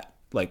on that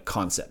like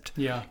concept.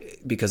 Yeah.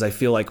 Because I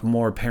feel like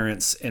more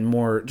parents and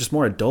more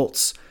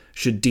adults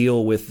should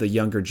deal with the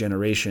younger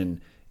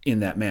generation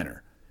in that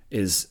manner.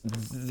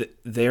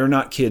 They're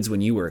not kids when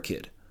you were a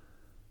kid.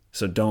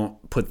 So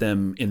don't put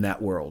them in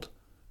that world,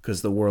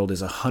 because the world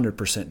is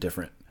 100%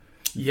 different.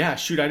 Yeah,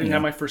 shoot, I didn't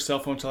have my first cell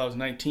phone until I was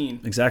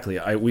 19. Exactly.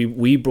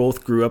 We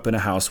both grew up in a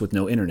house with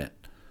no internet.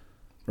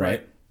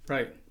 Right.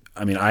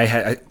 I mean,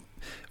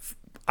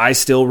 I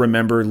still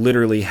remember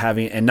literally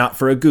having, and not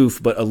for a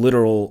goof, but a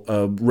literal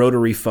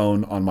rotary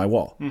phone on my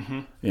wall.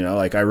 Mm-hmm.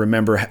 Like I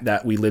remember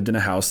that we lived in a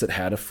house that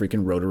had a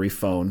freaking rotary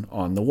phone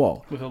on the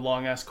wall. With a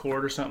long ass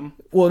cord or something?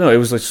 Well, no, it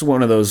was like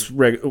one of those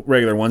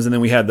regular ones. And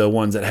then we had the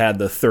ones that had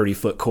the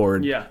 30-foot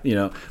cord. Yeah.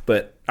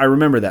 But I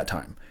remember that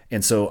time.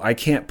 And so I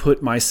can't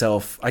put my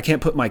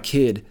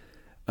kid,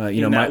 my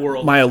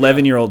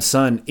 11-year-old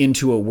son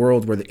into a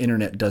world where the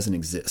internet doesn't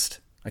exist.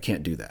 I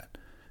can't do that.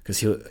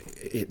 because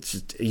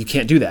you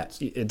can't do that.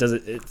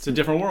 It's a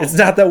different world. It's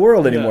not that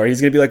world anymore.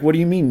 He's gonna be like, what do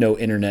you mean no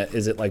internet?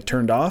 Is it like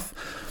turned off?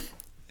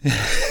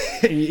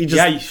 You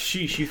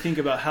think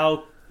about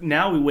how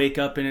now we wake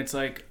up and it's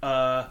like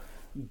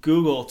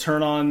Google,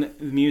 turn on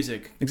the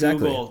music.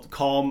 Exactly. Google,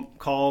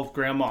 call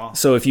grandma.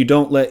 So if you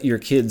don't let your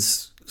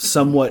kids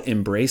somewhat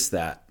embrace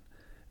that,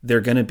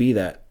 they're going to be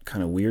that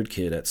kind of weird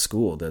kid at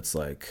school that's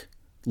like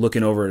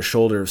looking over his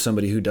shoulder of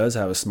somebody who does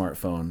have a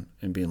smartphone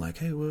and being like,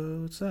 hey,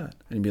 what's that?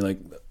 And be like,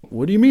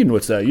 what do you mean,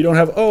 what's that? You don't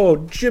have,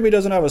 Jimmy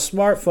doesn't have a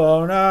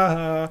smartphone.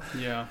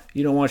 Yeah.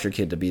 You don't want your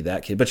kid to be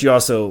that kid. But you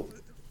also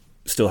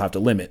still have to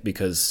limit,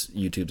 because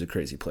YouTube's a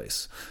crazy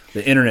place.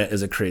 The internet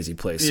is a crazy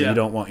place. So you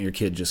don't want your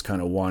kid just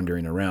kind of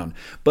wandering around.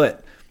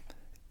 But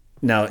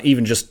now,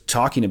 even just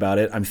talking about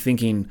it, I'm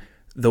thinking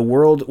the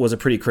world was a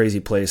pretty crazy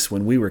place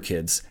when we were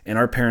kids, and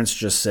our parents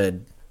just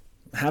said,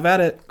 have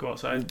at it. Go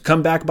outside.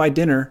 Come back by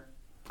dinner.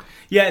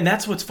 Yeah, and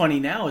that's what's funny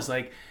now is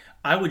like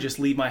I would just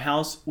leave my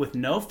house with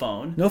no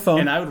phone.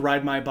 And I would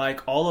ride my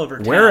bike all over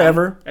town.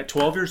 Wherever. At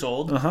 12 years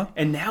old.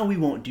 And now we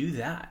won't do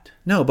that.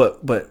 No,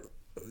 but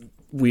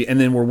and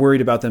then we're worried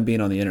about them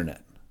being on the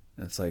internet.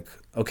 It's like,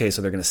 okay, so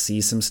they're going to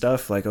see some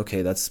stuff. Like,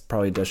 okay, that's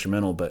probably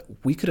detrimental, but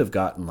we could have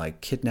gotten like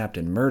kidnapped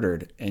and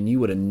murdered, and you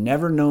would have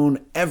never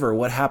known ever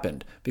what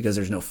happened, because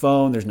there's no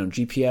phone, there's no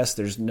GPS,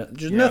 there's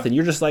nothing.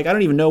 You're just like, I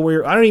don't even know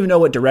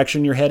what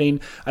direction you're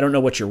heading. I don't know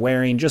what you're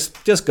wearing.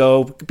 Just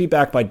go, be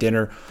back by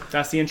dinner.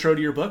 That's the intro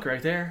to your book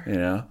right there. You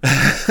know?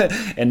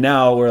 And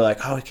now we're like,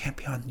 it can't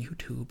be on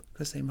YouTube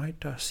because they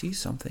might see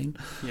something.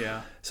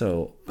 Yeah.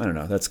 So I don't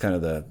know. That's kind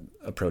of the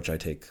approach I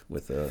take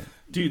with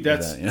dude,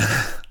 that's, you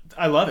know?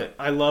 I love it.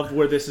 I love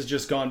where this has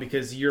just gone,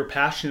 because you're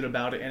passionate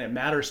about it and it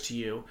matters to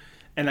you.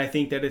 And I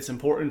think that it's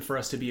important for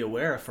us to be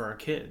aware for our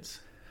kids.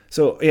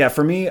 So yeah,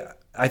 for me,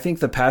 I think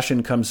the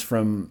passion comes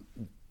from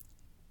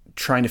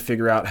trying to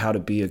figure out how to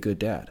be a good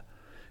dad,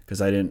 because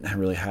I didn't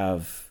really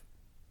have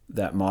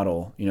that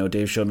model. You know,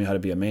 Dave showed me how to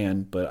be a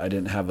man, but I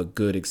didn't have a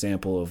good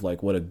example of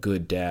like what a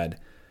good dad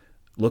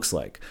looks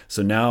like.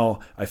 So now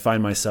I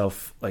find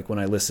myself like when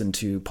I listen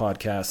to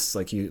podcasts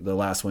like the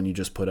last one you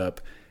just put up,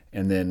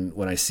 and then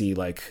when I see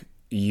like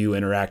you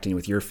interacting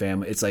with your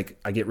family, it's like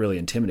I get really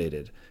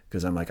intimidated,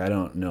 because I'm like, I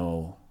don't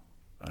know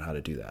how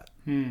to do that.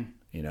 You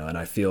know, and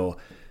I feel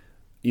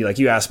like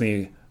you asked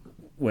me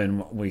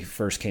when we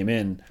first came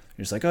in,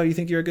 you're just like, oh, you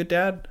think you're a good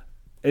dad?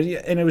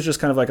 And it was just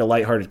kind of like a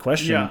lighthearted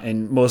question. Yeah.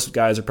 And most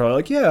guys are probably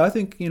like, I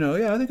think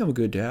I'm a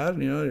good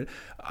dad. You know,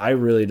 I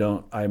really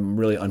don't. I'm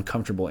really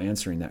uncomfortable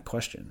answering that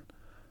question.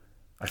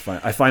 I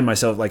find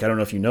myself like, I don't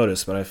know if you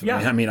noticed, but I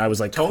was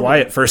like totally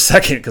quiet for a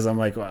second, because I'm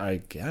like, well,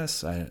 I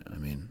guess I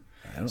don't.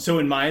 So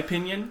in my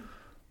opinion,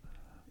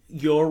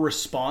 your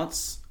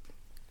response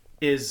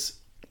is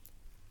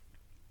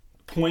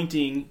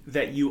pointing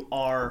that you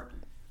are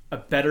a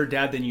better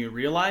dad than you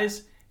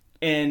realize.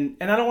 And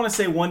I don't want to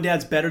say one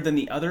dad's better than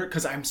the other,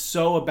 because I'm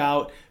so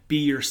about be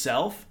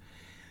yourself.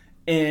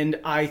 And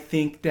I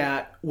think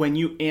that when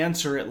you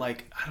answer it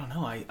like, I don't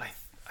know, I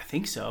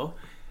think so,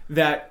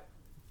 that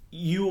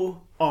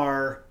you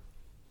are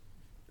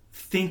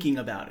thinking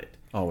about it.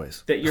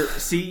 Always. That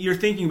you're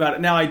thinking about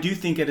it. Now, I do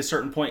think at a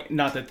certain point,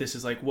 not that this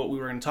is like what we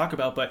were going to talk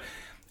about, but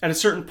at a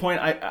certain point,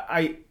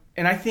 I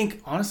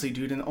think, honestly,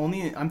 dude,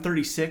 I'm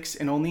 36,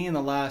 and only in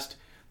the last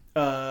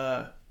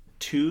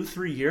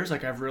 2-3 years,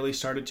 like I've really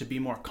started to be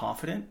more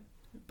confident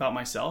about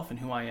myself and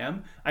who I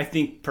am. I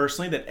think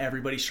personally that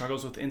everybody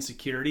struggles with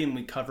insecurity, and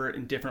we cover it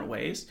in different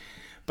ways.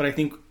 But I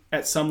think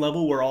at some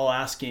level we're all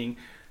asking,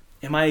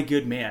 am I a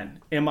good man?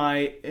 Am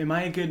I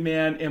a good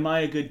man? Am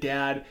I a good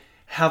dad?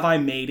 Have I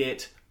made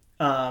it?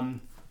 But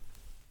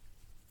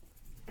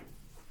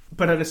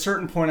at a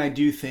certain point, I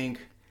do think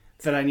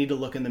that I need to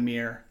look in the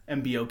mirror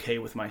and be okay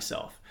with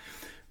myself.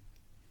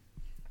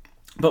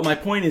 But my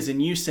point is, in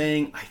you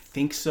saying, I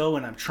think so,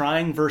 and I'm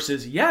trying,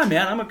 versus, yeah,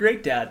 man, I'm a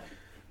great dad.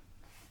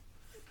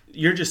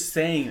 You're just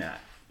saying that.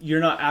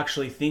 You're not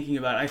actually thinking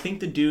about it. I think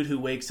the dude who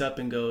wakes up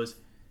and goes,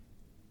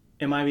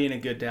 am I being a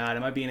good dad?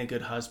 Am I being a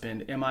good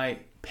husband? Am I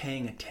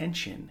paying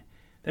attention?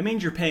 That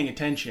means you're paying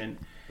attention.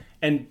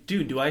 And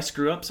dude, do I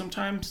screw up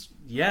sometimes?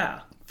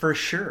 Yeah, for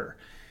sure.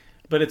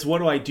 But it's what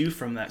do I do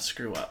from that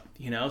screw up?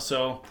 You know,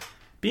 so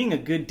being a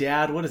good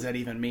dad, what does that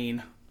even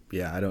mean?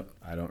 Yeah, I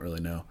don't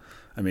really know.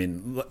 I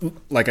mean,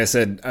 like I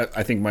said,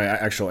 I think my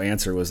actual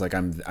answer was like,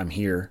 I'm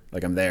here,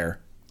 like I'm there.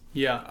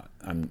 Yeah.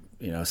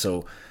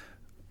 So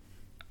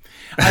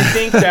I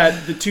think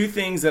that the two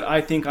things that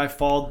I think I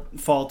fall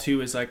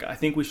to is like, I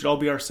think we should all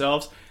be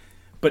ourselves,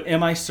 but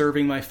am I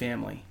serving my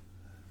family?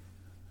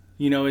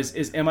 You know,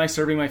 am I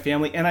serving my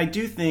family? And I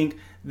do think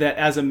that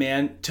as a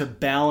man, to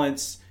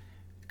balance,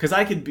 because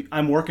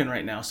I'm working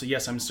right now. So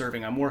yes, I'm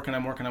serving. I'm working.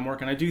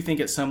 I do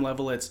think at some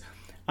level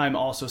I'm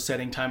also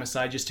setting time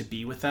aside just to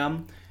be with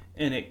them.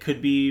 And it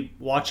could be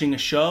watching a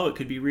show. It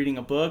could be reading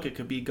a book. It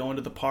could be going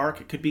to the park.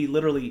 It could be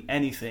literally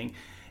anything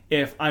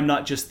if I'm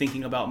not just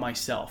thinking about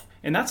myself.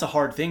 And that's a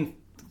hard thing,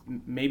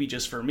 maybe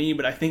just for me,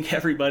 but I think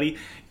everybody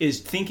is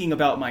thinking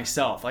about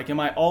myself. Like, am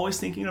I always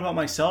thinking about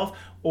myself,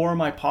 or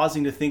am I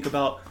pausing to think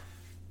about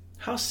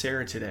how's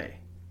Sarah today?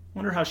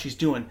 Wonder how she's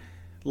doing.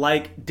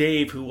 Like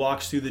Dave, who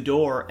walks through the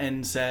door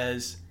and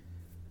says,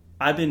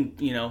 I've been,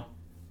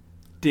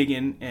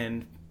 digging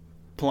and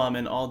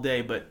plumbing all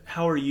day, but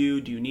how are you?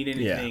 Do you need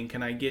anything?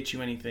 Can I get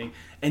you anything?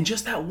 And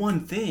just that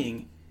one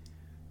thing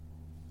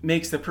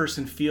makes the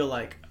person feel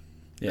like,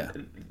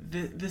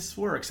 this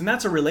works. And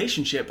that's a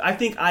relationship. I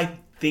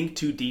think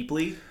too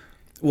deeply.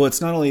 Well,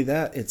 it's not only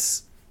that,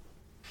 it's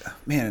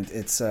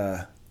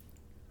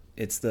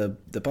the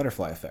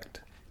butterfly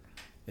effect.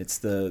 It's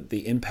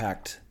the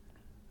impact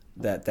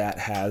that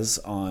has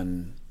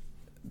on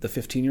the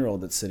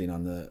 15-year-old that's sitting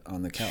on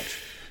the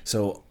couch.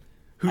 So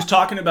who's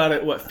talking about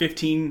it,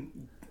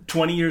 15,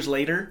 20 years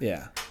later?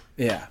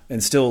 Yeah.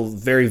 And still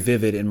very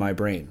vivid in my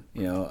brain,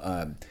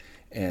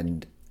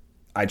 and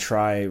I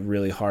try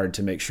really hard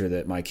to make sure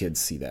that my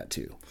kids see that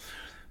too.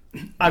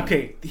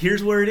 Okay,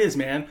 here's where it is,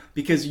 man.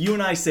 Because you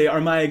and I say,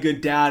 am I a good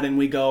dad? And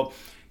we go,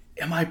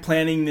 am I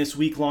planning this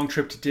week-long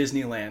trip to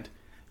Disneyland?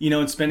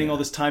 And spending all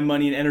this time,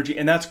 money, and energy.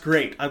 And that's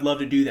great. I'd love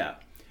to do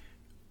that.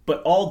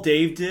 But all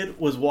Dave did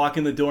was walk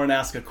in the door and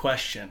ask a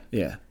question.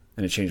 Yeah,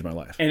 and it changed my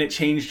life. And it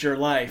changed your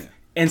life. Yeah.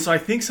 And so I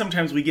think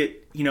sometimes we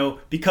get,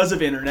 because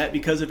of internet,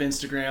 because of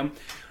Instagram,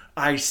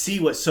 I see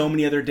what so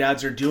many other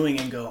dads are doing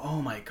and go,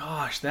 oh my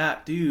gosh,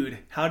 that dude,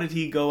 how did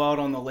he go out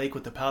on the lake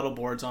with the paddle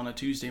boards on a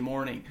Tuesday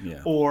morning?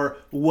 Yeah. Or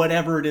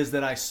whatever it is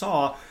that I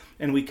saw,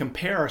 and we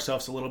compare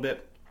ourselves a little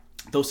bit.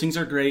 Those things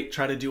are great.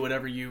 Try to do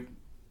whatever you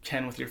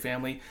can with your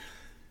family.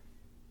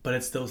 But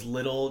it's those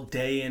little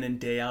day in and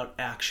day out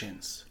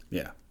actions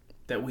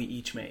that we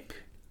each make.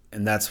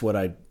 And that's what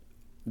I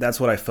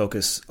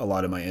focus a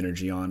lot of my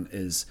energy on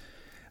is,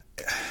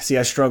 see,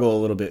 I struggle a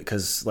little bit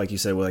because, like you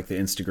said, with like the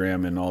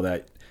Instagram and all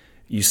that,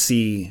 I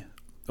see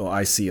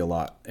a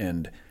lot,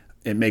 and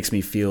it makes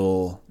me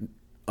feel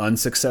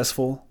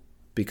unsuccessful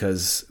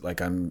because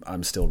like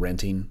I'm still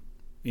renting,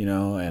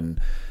 and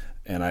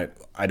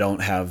I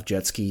don't have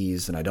jet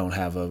skis and I don't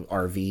have a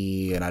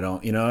RV and I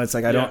don't, it's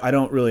like I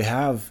don't really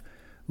have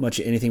much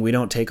of anything. We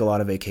don't take a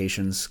lot of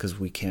vacations because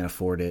we can't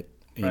afford it.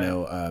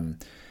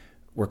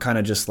 We're kind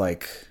of just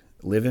like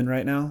living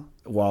right now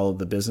while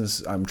the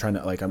business I'm trying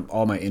to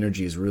all my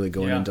energy is really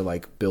going into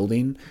like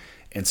building.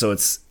 And so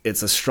it's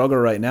a struggle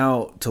right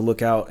now to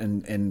look out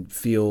and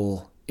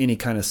feel any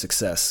kind of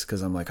success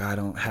because I'm like, I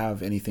don't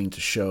have anything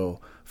to show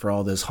for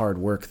all this hard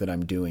work that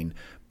I'm doing.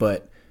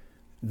 But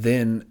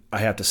then I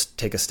have to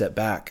take a step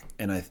back,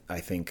 and I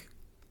think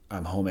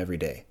I'm home every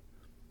day.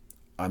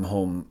 I'm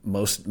home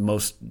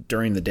most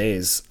during the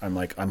days. I'm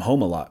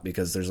home a lot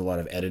because there's a lot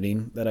of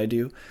editing that I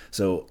do.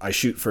 So I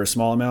shoot for a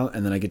small amount,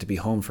 and then I get to be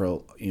home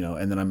for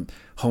and then I'm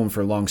home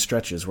for long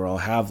stretches where I'll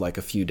have like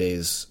a few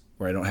days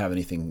where I don't have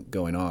anything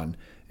going on,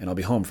 and I'll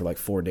be home for like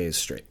 4 days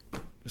straight,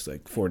 just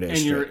like 4 days. And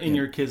straight. you're in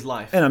your kid's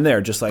life, and I'm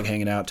there just like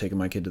hanging out, taking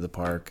my kid to the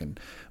park and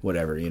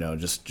whatever,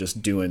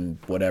 just doing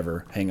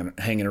whatever,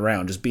 hanging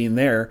around, just being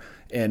there.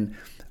 And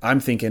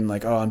I'm thinking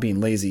like, oh, I'm being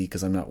lazy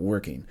because I'm not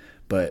working,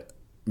 but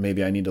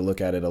maybe I need to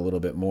look at it a little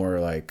bit more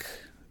like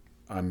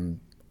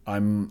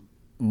I'm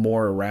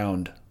more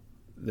around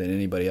than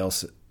anybody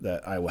else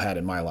that I had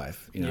in my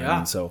life. What I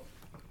mean? So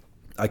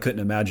I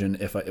couldn't imagine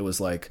if it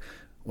was like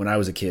when I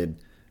was a kid,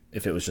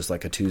 if it was just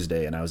like a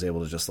Tuesday and I was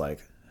able to just like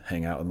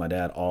hang out with my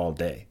dad all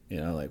day,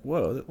 like,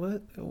 whoa,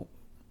 what? This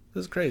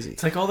is crazy.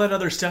 It's like all that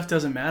other stuff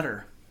doesn't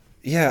matter.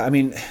 Yeah. I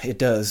mean, it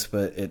does,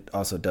 but it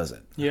also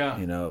doesn't. Yeah.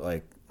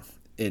 Like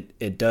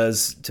it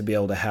does to be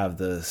able to have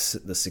the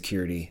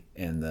security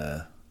and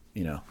the,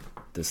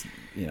 this,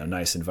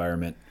 nice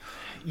environment.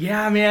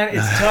 Yeah, man,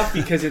 it's tough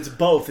because it's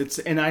both.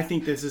 And I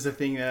think this is a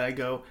thing that I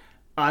go,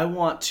 I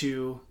want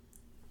to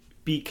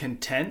be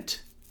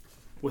content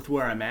with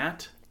where I'm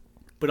at,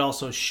 but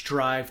also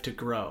strive to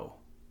grow.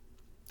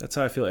 That's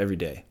how I feel every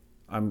day.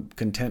 I'm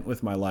content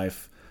with my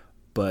life,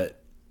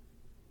 but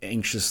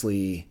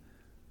anxiously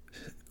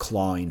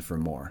clawing for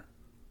more.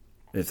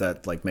 If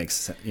that like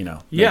makes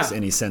makes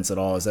any sense at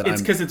all, is that it's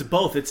because it's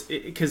both. It's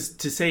because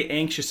to say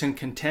anxious and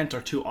content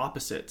are two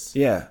opposites.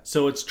 Yeah.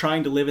 So it's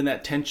trying to live in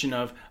that tension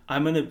of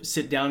I'm going to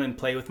sit down and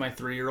play with my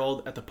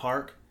 3-year-old at the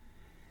park,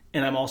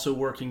 and I'm also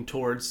working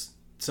towards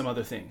some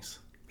other things.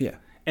 Yeah.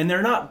 And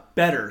they're not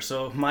better.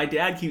 So my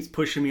dad keeps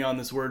pushing me on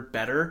this word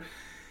better.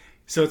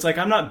 So it's like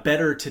I'm not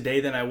better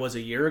today than I was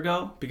a year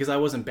ago because I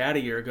wasn't bad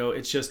a year ago.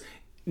 It's just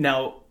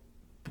now,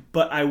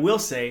 but I will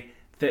say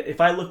that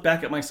if I look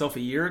back at myself a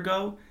year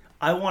ago,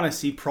 I want to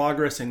see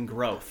progress and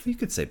growth. You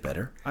could say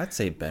better. I'd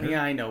say better.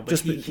 Yeah, I know, but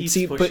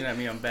he's pushing at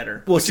me on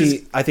better. Well,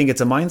 I think it's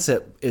a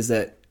mindset is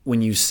that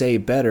when you say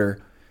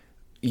better,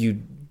 you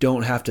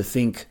don't have to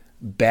think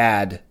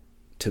bad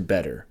to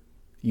better.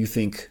 You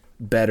think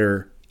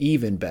better,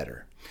 even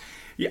better.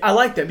 Yeah, I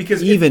like that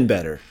because even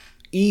better.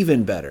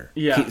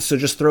 Yeah. So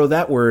just throw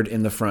that word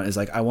in the front is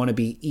like, I want to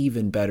be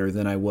even better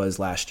than I was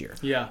last year.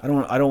 Yeah. I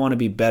don't want to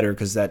be better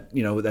because that,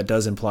 that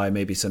does imply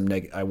maybe some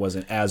I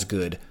wasn't as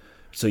good.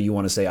 So you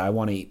want to say, I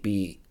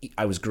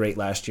was great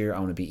last year. I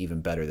want to be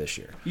even better this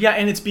year. Yeah.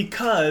 And it's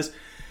because,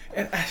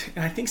 and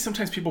I think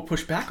sometimes people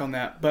push back on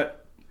that,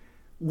 but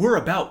we're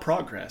about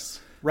progress.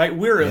 right?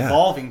 We're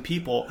evolving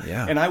people,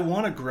 Yeah. and I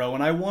want to grow,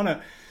 and I want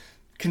to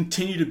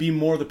continue to be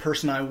more the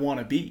person I want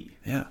to be.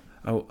 Yeah.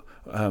 Oh,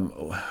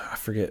 I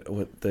forget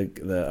what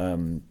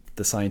the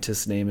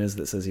scientist's name is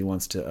that says he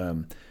wants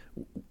to.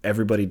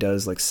 Everybody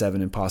does like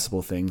 7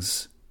 impossible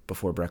things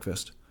before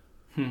breakfast.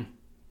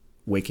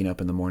 Waking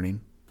up in the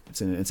morning.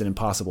 It's an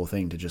impossible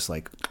thing to just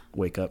like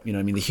wake up. You know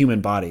what I mean? The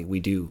human body, we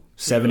do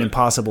 7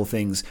 impossible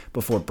things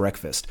before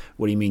breakfast.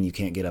 What do you mean you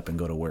can't get up and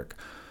go to work?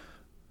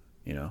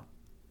 You know,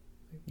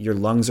 your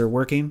lungs are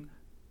working.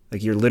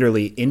 Like you're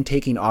literally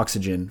intaking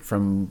oxygen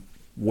from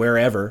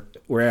however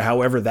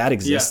that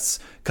exists,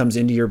 comes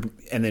into your,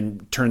 and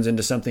then turns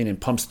into something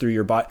and pumps through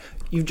your body.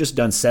 You've just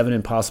done 7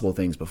 impossible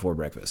things before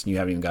breakfast and you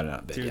haven't even gotten out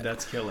of bed yet. Dude,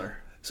 that's killer.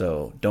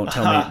 So don't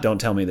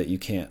tell me that you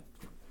can't,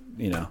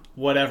 you know,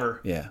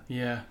 whatever. Yeah.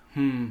 Yeah.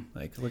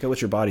 Like look at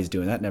what your body's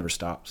doing. That never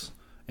stops.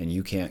 And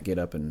you can't get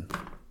up and,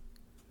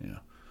 you know.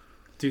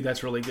 Dude,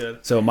 that's really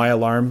good. So my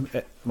alarm,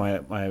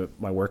 my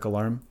work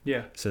alarm,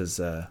 says,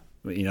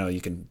 you know,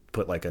 you can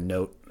put like a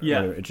note.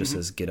 Where it just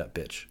says, "Get up,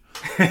 bitch."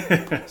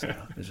 So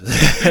it's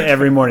just,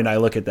 every morning I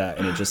look at that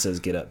and it just says,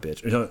 "Get up,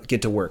 bitch." No,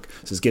 get to work.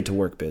 It says, "Get to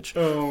work, bitch."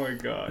 Oh my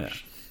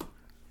gosh,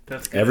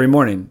 that's good. Every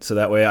morning. So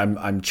that way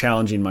I'm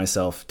challenging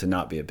myself to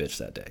not be a bitch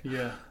that day.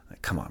 Yeah.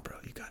 Like, come on, bro,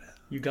 you got it.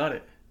 You got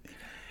it.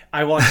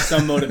 I watch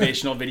some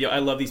motivational video. I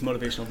love these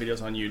motivational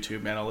videos on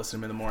YouTube, man. I'll listen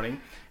to them in the morning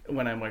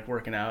when I'm like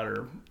working out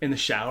or in the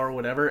shower or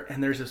whatever.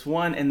 And there's this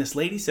one, and this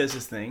lady says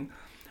this thing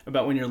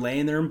about when you're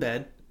laying there in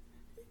bed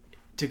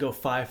to go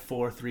 5,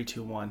 4, 3,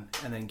 2, 1,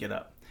 and then get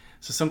up.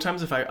 So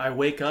sometimes if I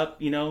wake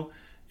up, you know,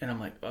 and I'm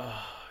like,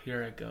 oh,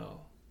 here I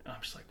go.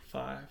 I'm just like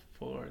 5,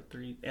 4,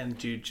 3, and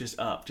dude, just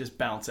up, just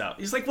bounce out.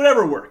 He's like,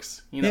 whatever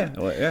works, you know? Yeah,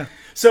 well, yeah.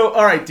 So,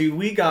 all right, dude,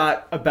 we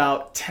got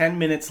about 10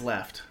 minutes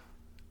left.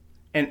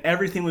 And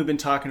everything we've been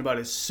talking about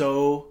is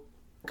so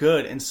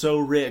good and so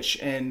rich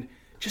and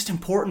just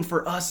important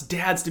for us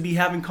dads to be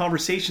having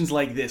conversations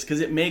like this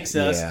because it makes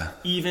us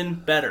even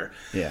better.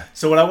 Yeah.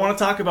 So what I want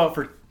to talk about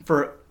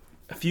for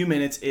a few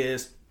minutes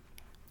is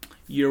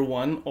your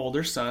one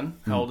older son.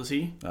 How old is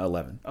he?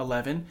 11.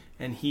 11.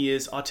 And he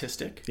is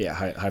autistic. Yeah,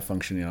 high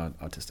functioning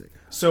autistic.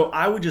 So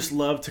I would just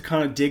love to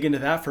kind of dig into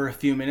that for a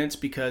few minutes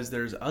because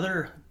there's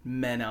other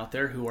men out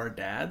there who are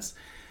dads.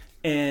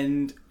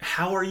 And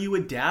how are you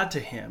a dad to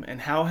him? And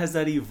how has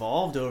that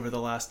evolved over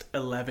the last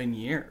 11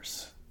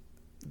 years?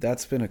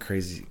 That's been a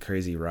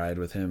crazy ride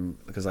with him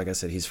because, like I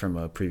said, he's from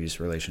a previous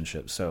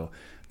relationship. So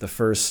the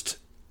first,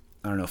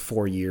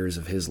 4 years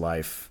of his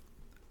life,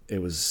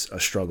 it was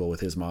a struggle with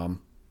his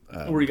mom.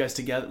 Were you guys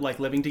together, like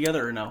living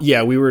together or no?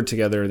 Yeah, we were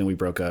together and then we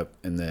broke up.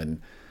 And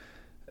then,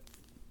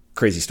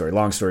 crazy story.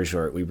 Long story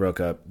short, we broke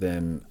up.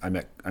 Then I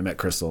met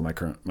Crystal, my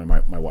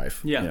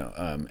wife. Yeah. You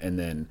know, and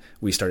then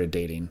we started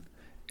dating.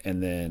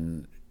 And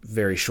then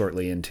very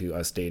shortly into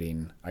us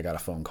dating, I got a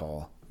phone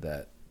call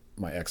that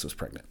my ex was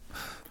pregnant.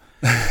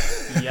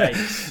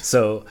 Yikes.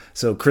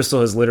 So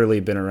Crystal has literally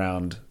been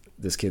around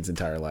this kid's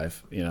entire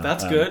life. You know,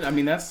 that's good. I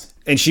mean, that's.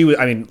 And she was.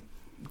 I mean,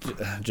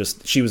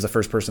 she was the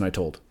first person I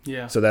told.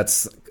 Yeah. So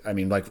that's. I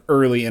mean, like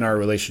early in our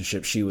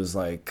relationship, she was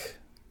like,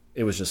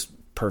 it was just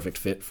perfect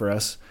fit for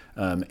us.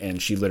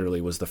 And she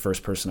literally was the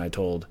first person I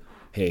told.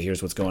 Hey,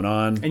 here's what's going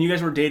on. And you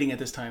guys were dating at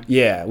this time.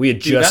 Yeah, we had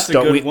just.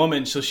 That's a good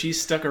woman, so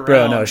she's stuck around.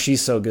 Bro, no,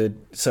 she's so good.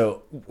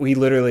 So we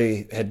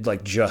literally had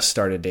like just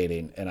started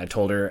dating, and I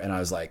told her, and I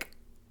was like,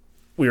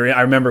 I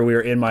remember we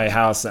were in my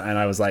house, and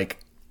I was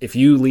like, if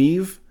you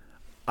leave,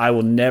 I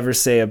will never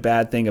say a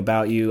bad thing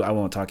about you. I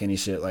won't talk any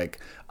shit. Like,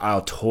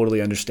 I'll totally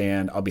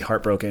understand. I'll be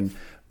heartbroken,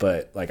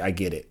 but like, I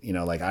get it. You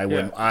know, like I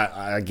wouldn't. Yeah.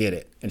 I get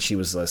it. And she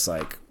was just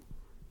like,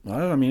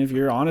 well, I mean, if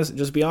you're honest,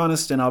 just be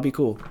honest, and I'll be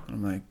cool.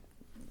 I'm like.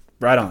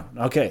 Right on.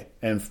 Okay.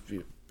 And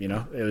you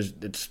know,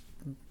 it's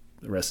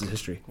the rest is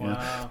history. Wow. You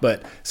know?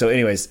 But so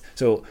anyways,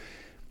 so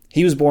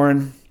he was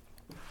born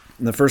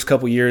in the first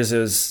couple years he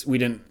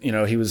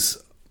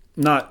was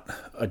not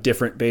a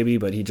different baby,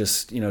 but he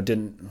just,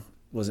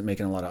 wasn't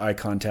making a lot of eye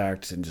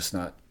contact and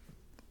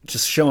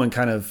just showing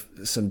kind of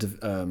some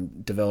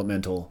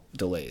developmental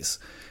delays.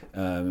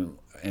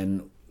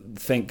 And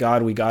thank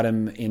God we got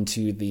him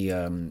into the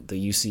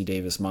UC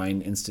Davis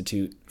Mind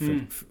Institute.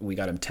 We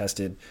got him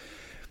tested.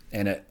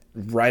 And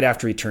right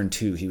after he turned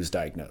 2, he was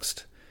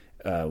diagnosed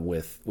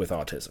with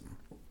autism.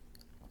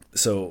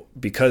 So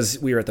because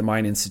we were at the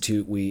Mind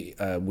Institute, we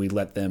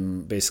let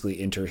them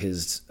basically enter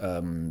his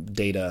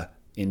data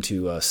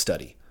into a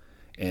study,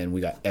 and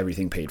we got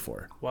everything paid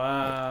for.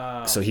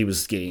 Wow! So he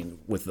was he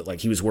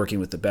was working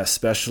with the best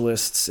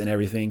specialists and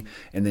everything,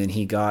 and then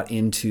he got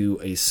into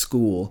a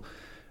school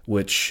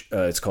which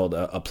it's called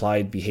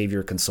Applied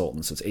Behavior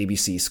Consultants. So it's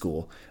ABC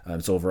school.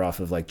 It's over off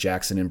of like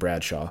Jackson and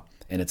Bradshaw.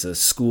 And it's a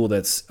school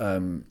that's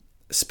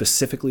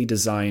specifically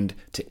designed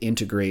to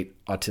integrate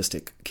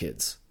autistic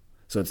kids.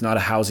 So it's not a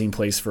housing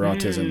place for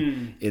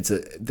autism. It's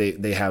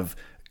they have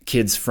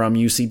kids from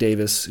UC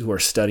Davis who are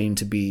studying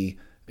to be,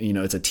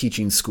 it's a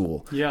teaching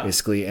school,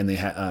 basically. And they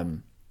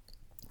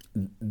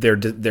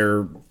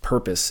their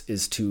purpose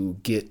is to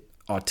get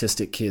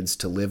autistic kids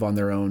to live on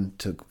their own,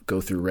 to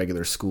go through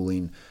regular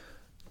schooling,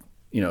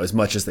 as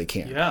much as they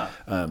can. Yeah.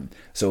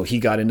 So he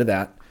got into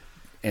that,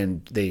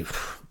 and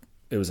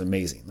it was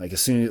amazing. Like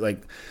as soon as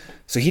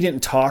so he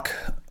didn't talk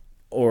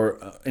or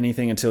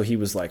anything until he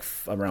was like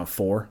around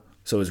 4.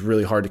 So it was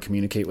really hard to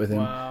communicate with him.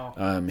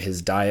 Wow.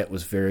 His diet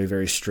was very,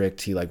 very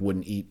strict. He like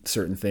wouldn't eat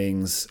certain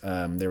things.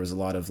 There was a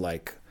lot of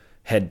like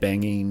head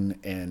banging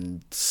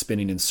and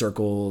spinning in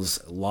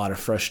circles, a lot of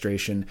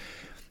frustration.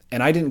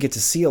 And I didn't get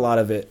to see a lot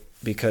of it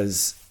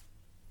because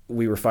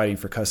we were fighting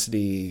for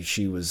custody.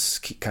 She was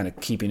kind of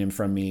keeping him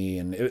from me.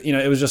 And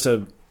it was just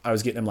I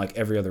was getting him like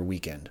every other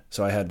weekend.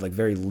 So I had like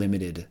very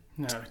limited.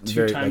 No,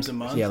 2 times a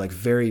month. Yeah, like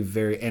very,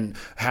 very, and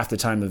half the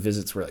time the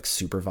visits were like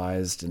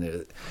supervised,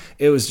 and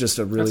it was just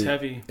That's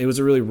heavy. It was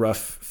a really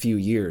rough few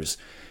years.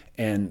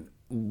 And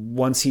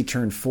once he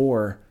turned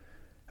 4,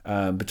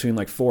 between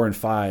like 4 and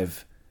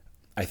 5,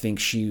 I think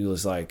she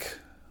was like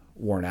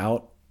worn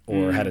out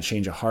or had a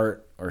change of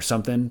heart or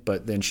something.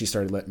 But then she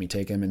started letting me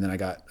take him, and then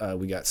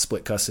we got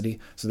split custody.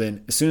 So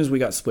then as soon as we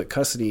got split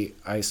custody,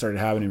 I started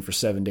having him for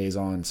 7 days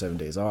on, 7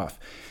 days off,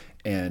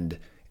 and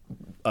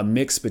a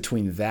mix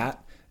between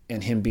that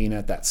and him being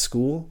at that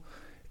school,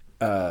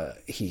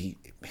 he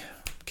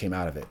came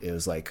out of it. It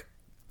was like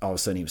all of a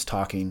sudden he was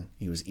talking,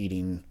 he was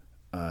eating,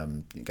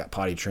 he got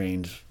potty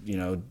trained,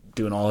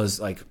 doing all his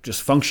like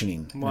just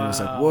functioning. Wow. And it was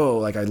like, whoa,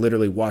 like I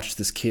literally watched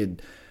this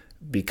kid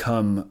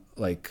become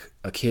like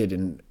a kid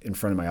in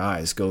front of my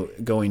eyes,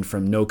 going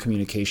from no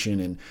communication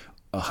and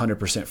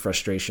 100%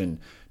 frustration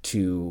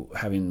to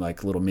having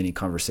like little mini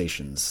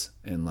conversations,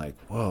 and like,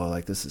 whoa,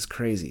 like this is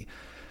crazy.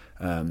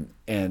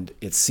 And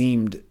it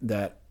seemed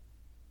that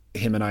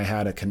him and I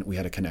had a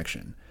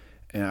connection.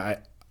 And I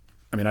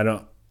mean,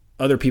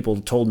 other people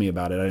told me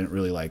about it. I didn't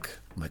really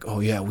I'm like, oh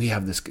yeah, we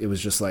have this. It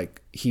was just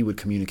like, he would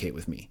communicate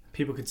with me.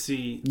 People could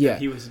see that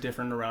he was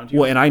different around you.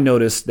 Well, and I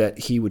noticed that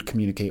he would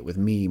communicate with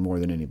me more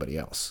than anybody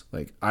else.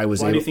 Like I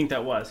was. Why do you think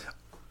that was?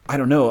 I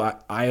don't know.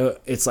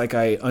 It's like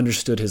I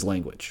understood his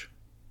language.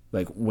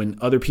 Like when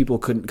other people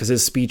couldn't, because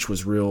his speech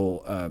was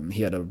real.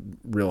 He had a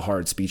real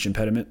hard speech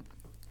impediment.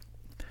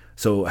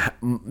 So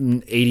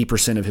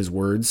 80% of his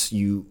words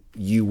you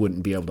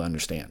wouldn't be able to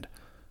understand.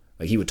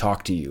 Like he would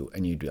talk to you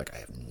and you'd be like, I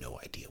have no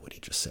idea what he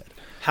just said.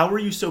 How were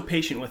you so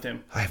patient with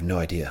him? I have no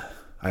idea.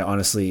 I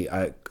honestly,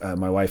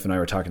 my wife and I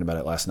were talking about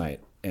it last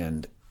night,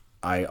 and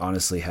I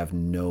honestly have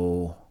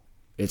no.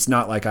 It's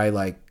not like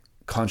I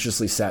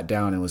consciously sat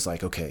down and was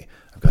like, okay,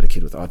 I've got a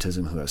kid with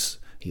autism who has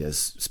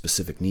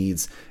specific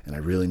needs, and I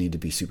really need to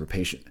be super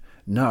patient.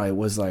 No, it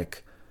was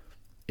like,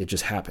 it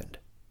just happened.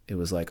 It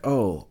was like,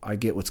 oh, I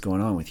get what's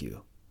going on with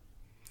you.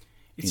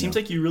 It seems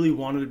like you really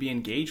wanted to be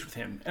engaged with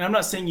him. And I'm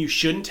not saying you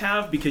shouldn't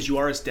have, because you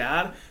are his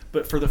dad,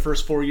 but for the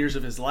first 4 years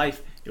of his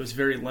life, it was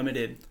very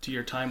limited to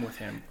your time with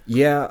him.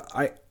 Yeah.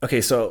 Okay.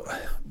 So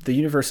the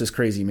universe is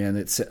crazy,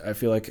 man. I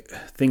feel like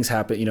things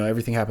happen,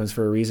 everything happens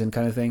for a reason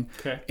kind of thing.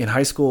 Okay. In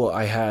high school,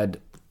 I had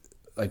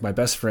like my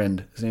best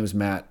friend, his name was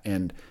Matt.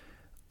 And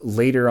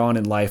later on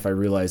in life, I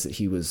realized that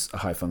he was a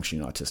high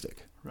functioning autistic,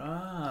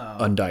 wow.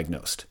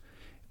 Undiagnosed,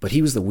 but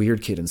he was the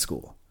weird kid in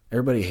school.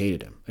 Everybody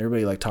hated him.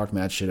 Everybody talked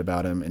mad shit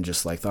about him and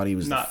just thought he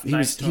was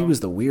he was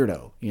the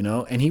weirdo,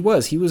 And he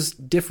was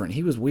different.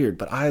 He was weird,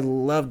 but I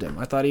loved him.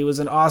 I thought he was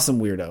an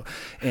awesome weirdo,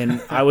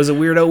 and I was a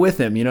weirdo with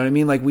him. You know what I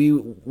mean? Like we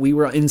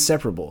were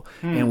inseparable,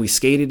 and we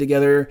skated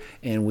together,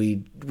 and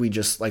we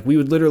just we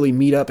would literally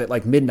meet up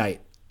at midnight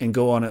and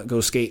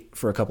go skate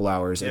for a couple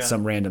hours at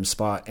some random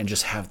spot and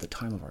just have the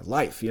time of our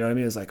life. You know what I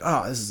mean? It's like,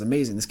 oh, this is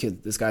amazing.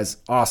 This guy's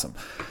awesome.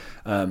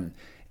 And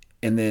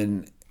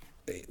then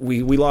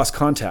we lost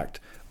contact.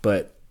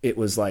 But it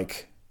was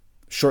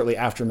shortly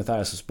after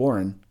Matthias was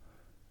born,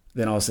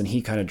 then all of a sudden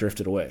he kind of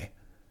drifted away.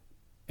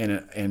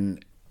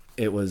 And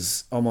it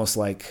was almost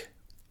like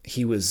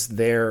he was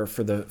there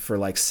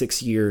for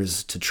 6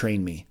 years to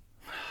train me.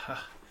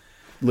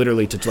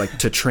 Literally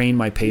to train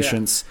my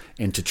patience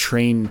and to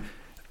train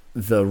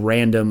the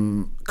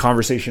random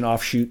conversation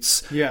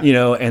offshoots,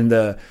 and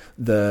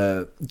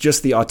the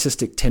just the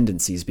autistic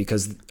tendencies,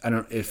 because I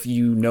don't, if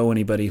you know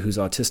anybody who's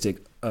autistic,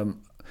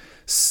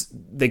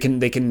 they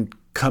can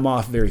come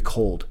off very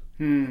cold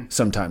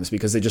sometimes,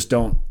 because they just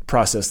don't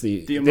process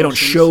they don't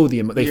show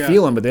they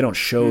feel them, but they don't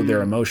show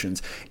their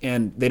emotions,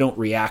 and they don't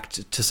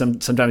react to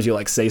sometimes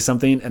you say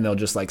something and they'll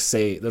just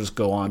they'll just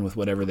go on with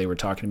whatever they were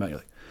talking about. You're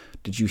like,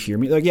 did you hear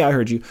me? Like, yeah, I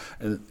heard you.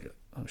 And,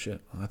 oh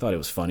shit, I thought it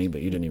was funny,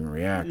 but you didn't even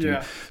react.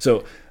 Yeah.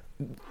 So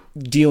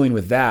dealing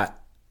with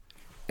that,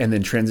 and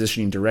then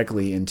transitioning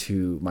directly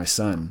into my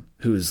son,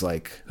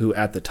 who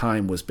at the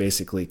time was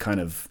basically kind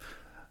of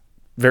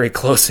very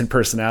close in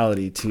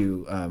personality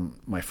to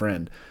my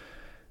friend.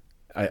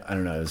 I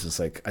don't know. It was just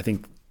I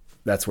think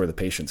that's where the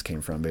patience came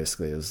from.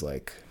 Basically, it was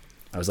I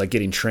was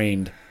getting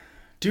trained.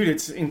 Dude,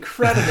 it's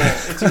incredible.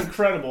 It's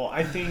incredible.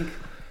 I think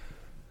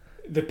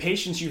the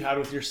patience you had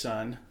with your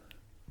son,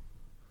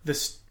 the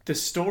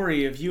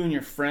story of you and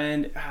your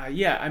friend.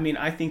 I mean,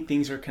 I think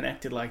things are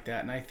connected like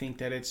that, and I think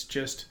that it's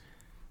just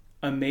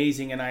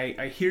amazing. And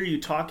I hear you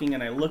talking,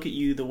 and I look at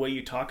you, the way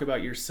you talk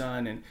about your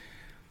son, and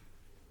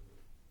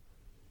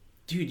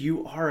dude,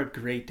 you are a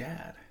great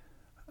dad.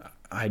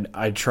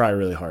 I try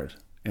really hard,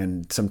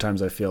 and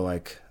sometimes I feel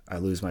like I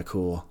lose my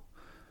cool,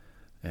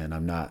 and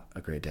I'm not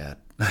a great dad.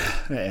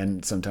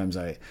 And sometimes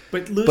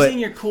But losing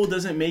your cool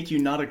doesn't make you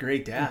not a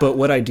great dad. But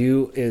what I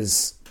do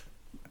is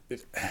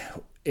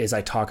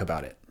I talk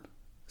about it.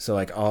 So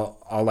like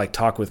I'll like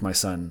talk with my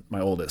son, my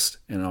oldest,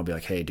 and I'll be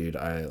like, hey dude,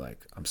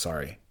 I'm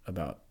sorry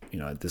about,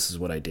 this is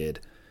what I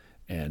did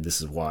and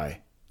this is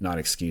why. Not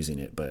excusing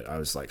it, but I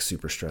was like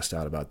super stressed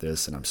out about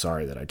this, and I'm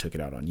sorry that I took it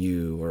out on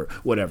you or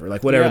whatever.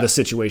 Like whatever the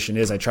situation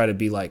is, I try to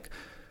be like,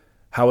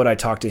 how would I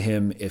talk to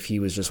him if he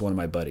was just one of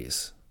my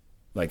buddies?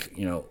 Like,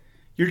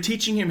 you're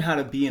teaching him how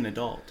to be an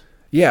adult.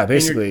 Yeah,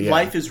 basically.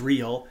 Life is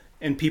real,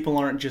 and people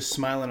aren't just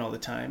smiling all the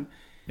time.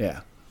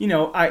 Yeah.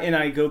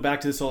 I go back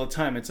to this all the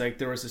time. It's like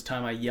there was this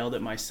time I yelled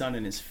at my son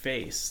in his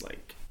face,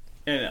 like,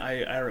 and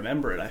I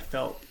remember it.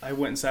 I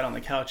went and sat on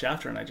the couch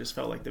after, and I just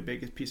felt like the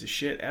biggest piece of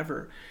shit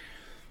ever.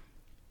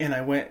 And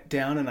I went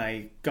down and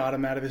I got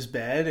him out of his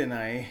bed and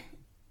I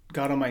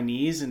got on my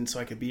knees and so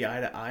I could be eye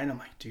to eye. And I'm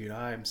like, dude,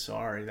 I'm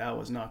sorry. That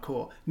was not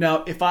cool.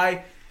 Now, if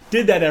I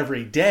did that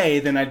every day,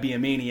 then I'd be a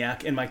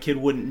maniac and my kid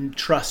wouldn't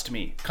trust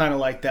me. Kind of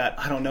like that.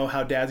 I don't know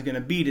how dad's going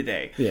to be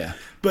today. Yeah.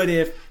 But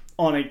if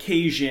on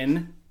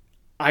occasion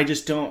I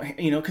just don't,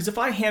 because if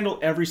I handle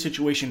every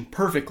situation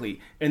perfectly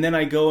and then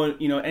I go,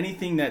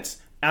 anything that's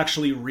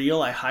actually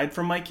real, I hide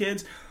from my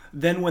kids,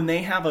 then when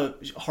they have a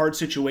hard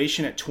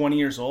situation at 20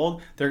 years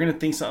old, they're going to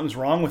think something's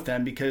wrong with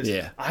them because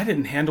I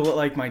didn't handle it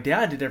like my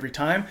dad did every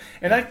time.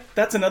 And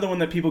that's another one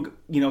that people,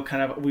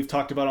 we've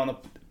talked about on the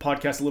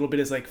podcast a little bit,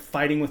 is like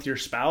fighting with your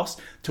spouse.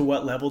 To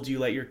what level do you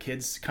let your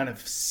kids kind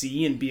of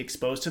see and be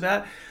exposed to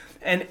that?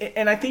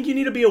 And I think you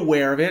need to be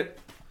aware of it.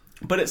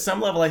 But at some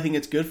level, I think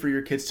it's good for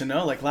your kids to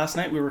know. Like last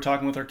night we were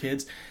talking with our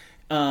kids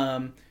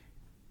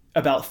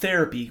about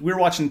therapy. We were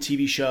watching a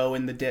TV show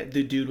and the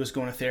dude was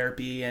going to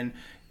therapy and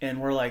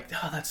we're like,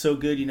 oh, that's so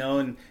good,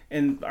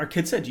 and our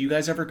kid said, do you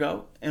guys ever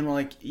go? And we're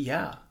like,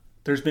 yeah.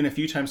 There's been a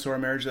few times to our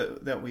marriage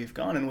that we've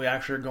gone, and we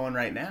actually are going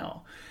right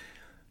now.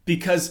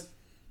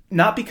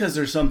 Not because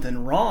there's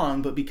something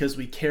wrong, but because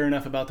we care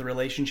enough about the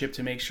relationship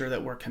to make sure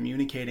that we're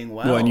communicating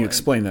well. Well, and you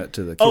explain that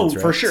to the kids,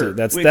 right? For sure. So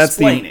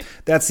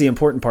that's the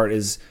important part,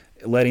 is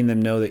letting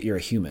them know that you're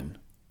a human.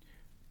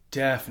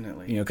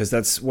 Definitely. Because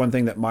that's one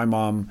thing that my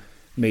mom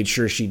made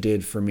sure she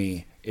did for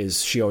me,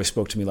 is she always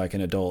spoke to me like an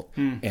adult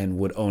and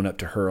would own up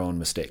to her own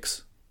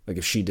mistakes. Like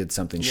if she did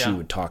something, she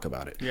would talk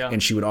about it. Yeah.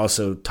 And she would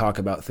also talk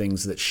about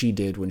things that she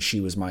did when she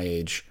was my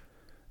age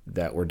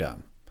that were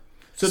dumb.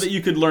 So that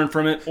you could learn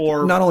from it,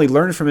 or not only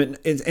learn from it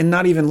and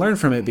not even learn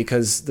from it,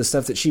 because the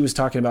stuff that she was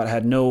talking about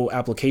had no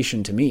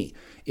application to me.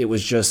 It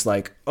was just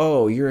like,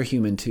 oh, you're a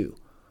human too.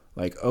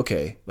 Like,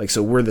 okay, like,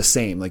 so we're the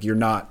same. Like, you're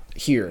not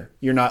here.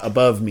 You're not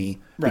above me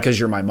because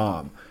you're my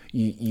mom.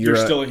 You're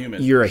still a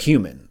human. You're a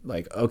human.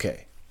 Like,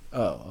 okay.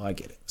 Oh, I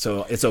get it.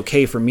 So it's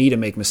okay for me to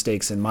make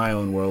mistakes in my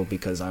own world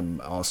because I'm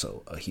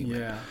also a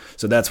human. Yeah.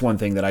 So that's one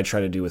thing that I try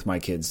to do with my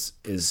kids,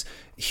 is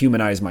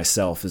humanize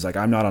myself. Is like,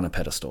 I'm not on a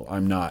pedestal.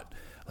 I'm not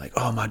like,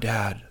 oh, my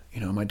dad,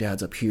 my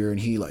dad's up here and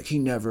he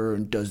never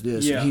does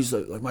this. Yeah. And he's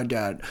like my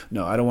dad.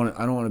 No, I don't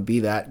want to be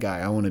that guy.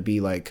 I want to be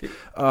like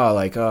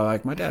my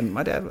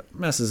dad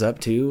messes up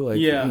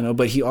too.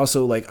 But he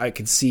also, I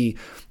could see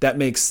that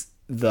makes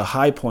the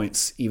high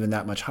points even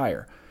that much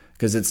higher,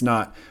 because it's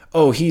not,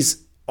 oh,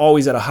 he's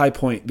always at a high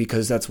point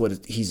because that's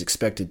what he's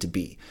expected to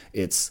be.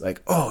 It's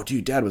like, oh,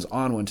 dude, dad was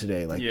on one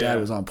today. Dad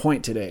was on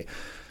point today.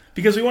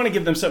 Because we want to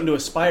give them something to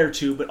aspire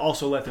to, but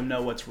also let them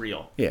know what's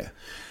real. Yeah.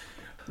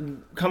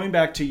 Coming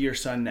back to your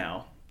son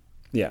now.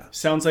 Yeah.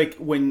 Sounds like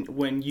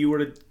when you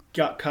were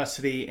got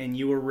custody and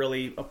you were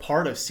really a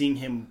part of seeing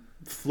him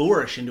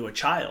flourish into a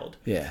child.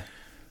 Yeah.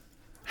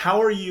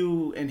 How are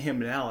you and him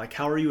now?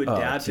 How are you a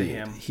dad to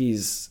him?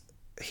 He's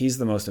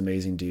the most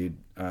amazing dude.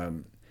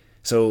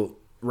 So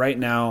right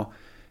now,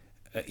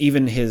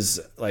 even his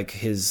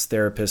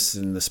therapists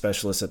and the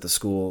specialists at the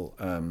school,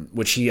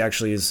 which he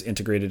actually is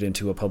integrated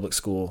into a public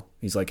school.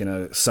 He's in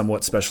a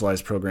somewhat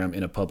specialized program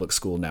in a public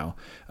school now.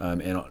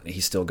 And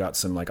he's still got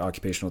some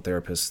occupational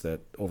therapists that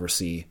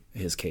oversee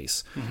his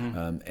case.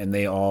 Mm-hmm. And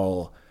they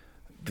all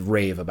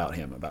rave about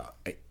him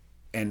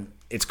and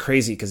it's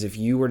crazy, because if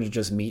you were to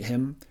just meet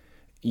him,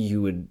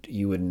 you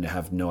wouldn't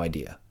have no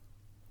idea.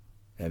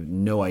 I have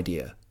no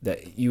idea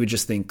that you would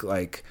just think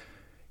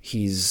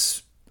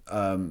he's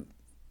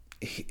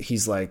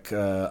like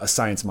a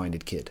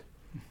science-minded kid.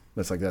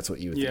 That's what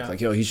you would think.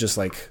 He's just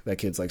that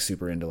kid's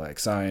super into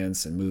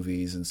science and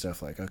movies and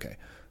stuff. Okay,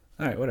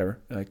 all right, whatever.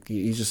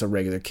 He's just a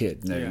regular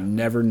kid.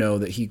 Never know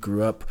that he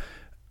grew up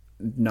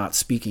not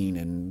speaking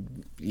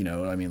and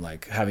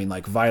having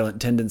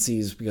violent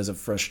tendencies because of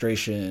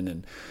frustration,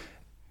 and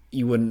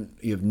you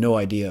have no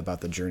idea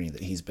about the journey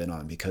that he's been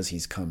on, because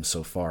he's come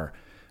so far.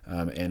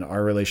 And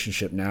our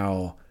relationship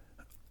now,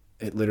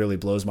 it literally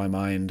blows my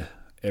mind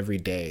every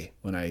day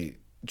when I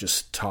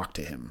just talk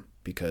to him,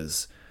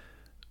 because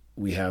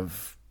we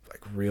have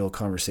real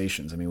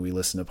conversations. I mean, we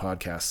listen to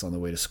podcasts on the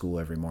way to school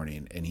every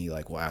morning, and he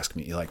will ask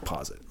me,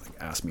 pause it,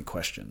 ask me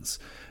questions,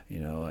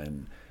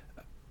 and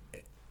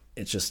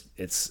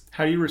it's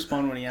How do you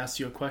respond when he asks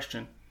you a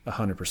question?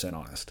 100%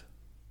 honest.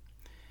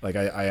 Like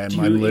I'm engage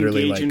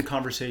literally like in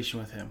conversation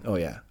with him? Oh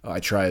yeah, I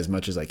try as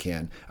much as I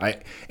can.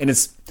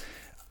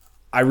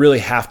 I really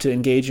have to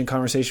engage in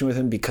conversation with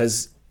him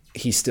because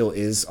he still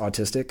is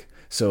autistic,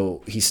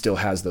 so he still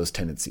has those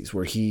tendencies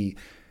where he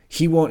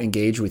won't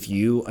engage with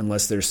you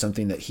unless there's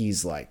something that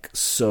he's like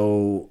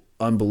so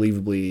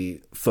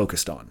unbelievably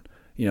focused on.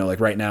 You know, like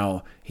right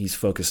now he's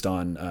focused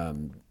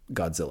on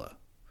Godzilla,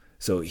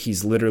 so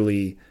he's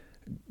literally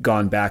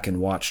gone back and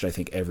watched, I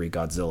think, every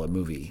Godzilla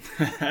movie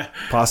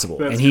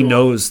possible. And he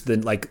knows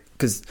that, like,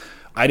 because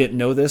I didn't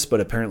know this, but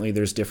apparently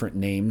there's different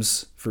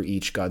names for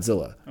each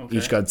Godzilla. Okay.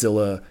 Each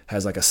Godzilla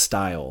has like a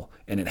style,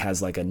 and it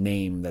has like a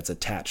name that's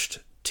attached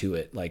to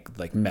it, like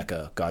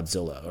Mecha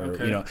Godzilla, or,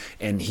 okay. You know,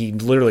 and he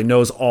literally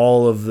knows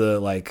all of the,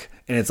 like,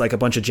 and it's like a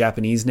bunch of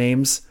Japanese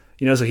names,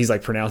 you know, so he's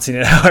like pronouncing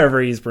it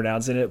however he's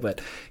pronouncing it, but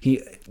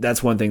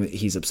that's one thing that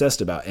he's obsessed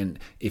about. And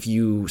if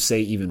you say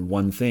even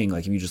one thing,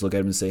 like if you just look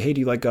at him and say, hey,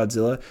 do you like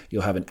Godzilla?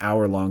 You'll have an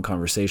hour-long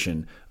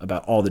conversation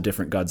about all the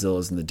different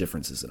Godzillas and the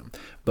differences in them.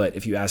 But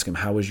if you ask him,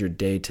 how was your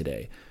day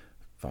today?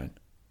 Fine.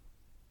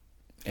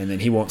 And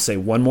then he won't say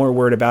one more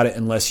word about it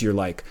unless you're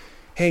like,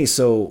 hey,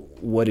 so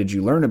what did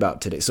you learn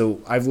about today?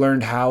 So I've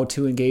learned how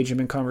to engage him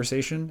in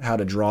conversation, how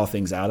to draw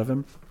things out of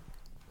him.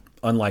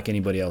 Unlike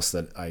anybody else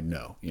that I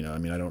know, you know, I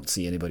mean, I don't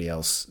see anybody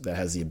else that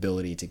has the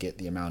ability to get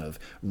the amount of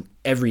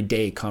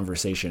everyday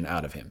conversation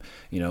out of him.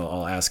 You know,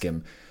 I'll ask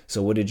him,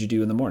 so what did you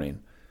do in the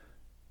morning?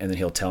 And then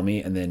he'll tell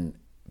me. And then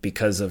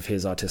because of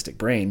his autistic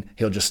brain,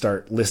 he'll just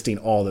start listing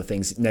all the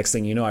things. Next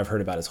thing you know, I've heard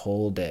about his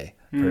whole day,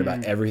 heard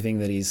about everything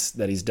that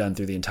he's done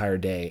through the entire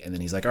day. And then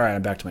he's like, all right,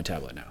 I'm back to my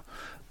tablet now.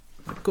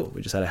 Like, cool.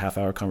 We just had a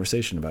half-hour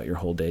conversation about your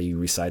whole day. You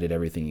recited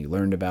everything you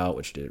learned about,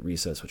 what you did at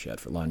recess, what you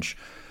had for lunch,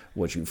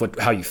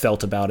 how you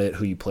felt about it,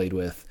 who you played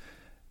with,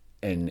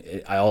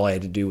 and all I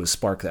had to do was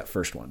spark that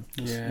first one.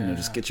 Just, you know,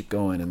 just get you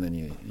going, and then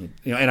you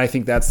know. And I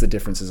think that's the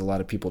difference. Is a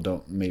lot of people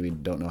don't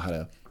know how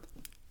to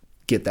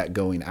get that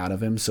going out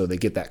of him, so they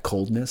get that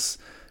coldness.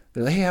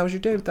 They're like, "Hey, how was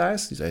your day with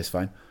Dias?" He's like, "It's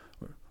fine.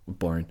 We're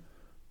boring."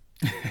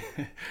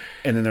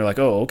 And then they're like,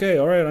 "Oh, okay,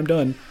 all right, I'm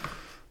done."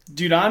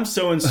 Dude, I'm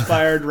so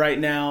inspired right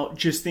now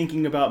just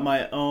thinking about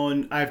my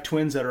own. I have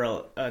twins that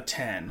are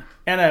 10,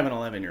 and I have an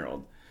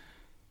 11-year-old.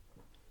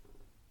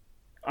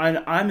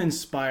 I'm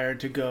inspired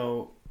to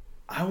go,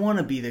 I want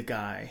to be the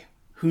guy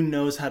who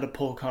knows how to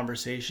pull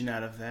conversation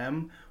out of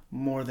them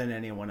more than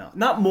anyone else.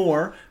 Not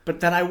more, but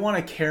that I want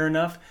to care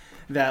enough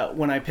that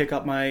when I pick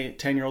up my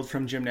 10-year-old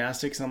from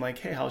gymnastics, I'm like,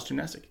 hey, how was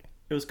gymnastics?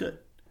 It was good.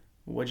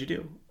 What'd you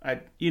do?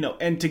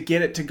 And to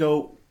get it to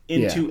go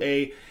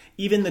into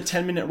even the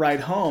 10-minute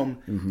ride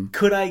home,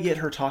 could I get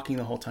her talking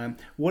the whole time?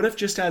 What if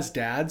just as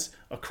dads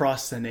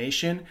across the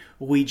nation,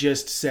 we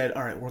just said,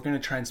 all right, we're going to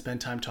try and spend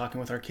time talking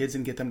with our kids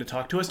and get them to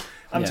talk to us?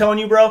 I'm telling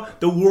you, bro,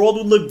 the world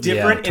would look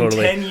different in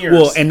 10 years.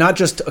 Well, and not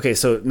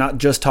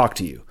just talk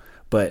to you,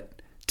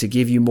 but to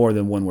give you more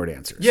than one-word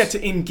answers. Yeah,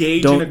 to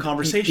engage in a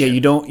conversation. Yeah,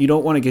 you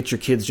don't want to get your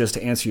kids just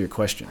to answer your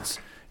questions.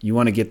 You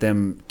want to get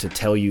them to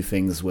tell you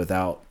things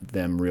without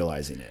them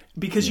realizing it.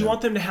 Because you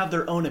want them to have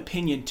their own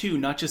opinion too,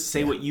 not just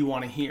say what you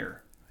want to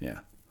hear. Yeah.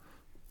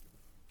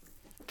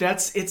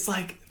 That's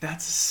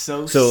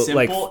so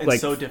simple and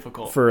so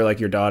difficult. For like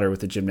your daughter with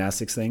the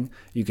gymnastics thing,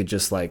 you could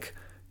just like,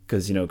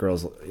 because you know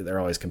girls, they're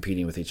always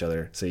competing with each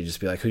other. So you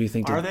just be like, who do you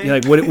think? Are they? You're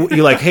like, what?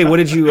 You're like, hey, what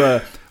did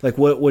you like?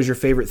 What was your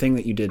favorite thing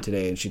that you did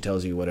today? And she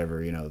tells you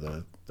whatever, you know,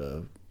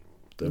 the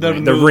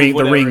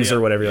rings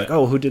or whatever. You're like,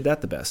 oh, who did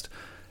that the best?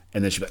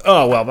 And then she'll be like,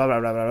 oh, well, blah,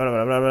 blah, blah, blah,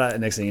 blah, blah, blah. And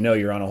next thing you know,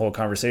 you're on a whole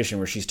conversation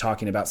where she's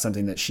talking about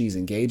something that she's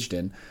engaged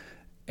in.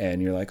 And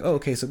you're like, oh,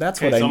 okay, so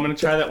that's what I'm going to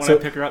try that when I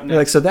pick her up next.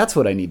 You're like, so that's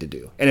what I need to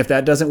do. And if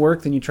that doesn't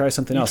work, then you try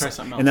something else.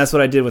 And that's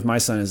what I did with my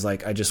son is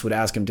like, I just would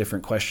ask him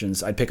different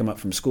questions. I'd pick him up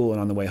from school, and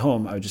on the way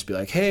home, I would just be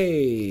like,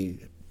 hey,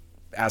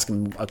 ask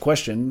him a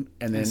question.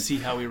 And then see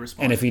how he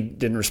responds. And if he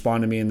didn't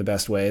respond to me in the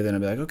best way, then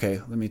I'd be like, okay,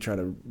 let me try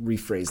to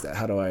rephrase that.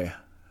 How do I...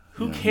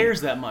 Who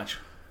cares that much?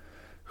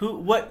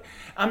 What?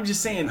 I'm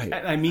just saying,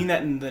 I mean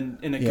that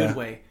in a good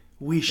way.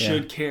 We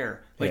should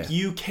care. Like,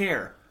 you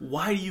care.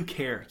 Why do you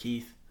care,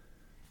 Keith?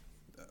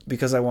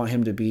 Because I want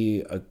him to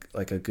be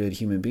a good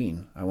human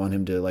being. I want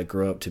him to like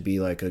grow up to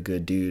be like a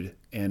good dude,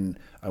 and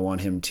I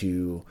want him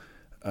to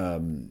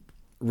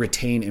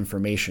retain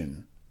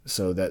information.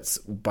 So that's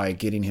by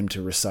getting him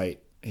to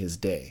recite his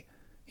day.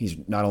 He's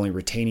not only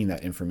retaining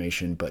that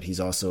information, but he's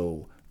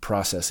also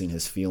processing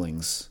his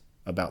feelings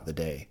about the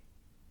day,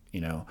 you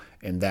know,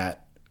 and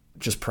that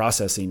just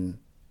processing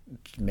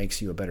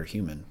makes you a better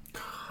human.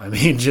 I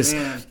mean, just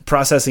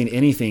processing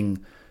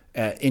anything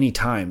at any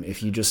time.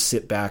 If you just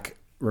sit back,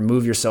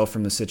 remove yourself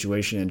from the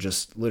situation and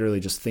just literally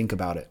just think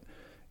about it,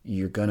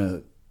 you're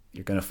gonna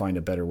find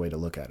a better way to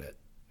look at it,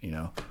 you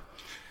know?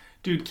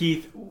 Dude,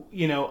 Keith,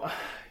 you know,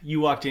 you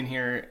walked in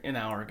here an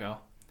hour ago,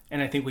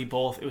 and I think it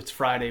was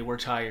Friday, we're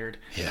tired.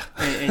 Yeah.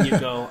 And you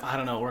go, I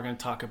don't know what we're going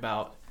to talk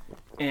about.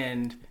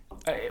 And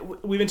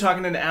we've been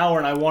talking an hour,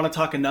 and I want to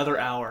talk another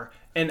hour.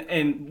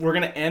 And we're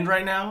going to end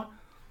right now.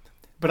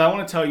 But I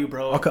want to tell you,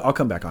 bro. I'll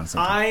come back on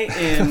something. I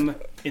am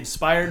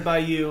inspired by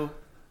you.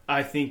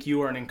 I think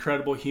you are an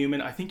incredible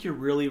human. I think you're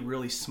really,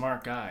 really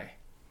smart guy.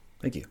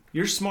 Thank you.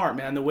 You're smart,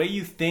 man. The way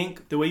you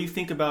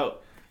think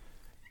about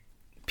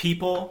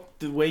people,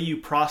 the way you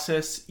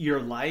process your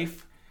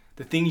life,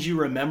 the things you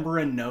remember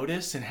and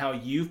notice, and how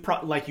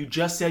like you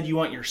just said you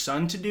want your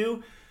son to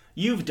do,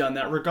 you've done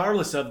that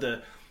regardless of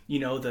the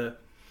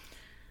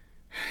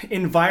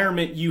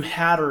environment you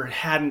had or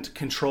hadn't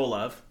control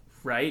of,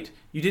 right?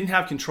 You didn't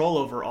have control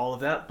over all of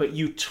that, but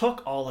you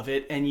took all of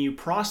it and you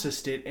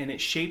processed it, and it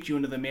shaped you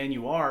into the man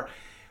you are.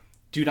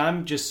 Dude,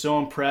 I'm just so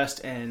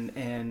impressed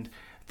and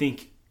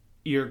think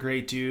you're a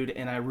great dude,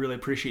 and I really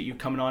appreciate you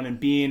coming on and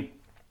being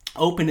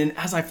open. And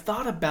as I've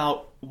thought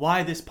about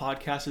why this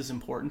podcast is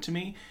important to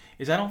me,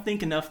 is I don't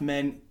think enough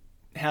men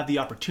have the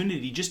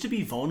opportunity just to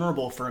be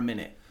vulnerable for a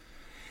minute.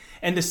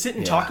 And to sit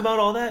and talk about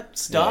all that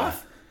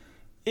stuff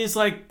is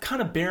like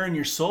kind of bearing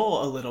your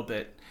soul a little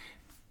bit.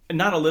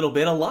 Not a little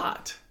bit, a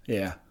lot.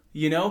 Yeah.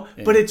 Yeah.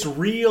 But it's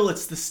real.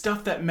 It's the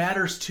stuff that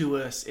matters to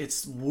us.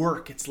 It's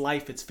work, it's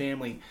life, it's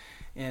family.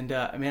 And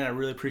man, I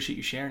really appreciate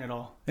you sharing it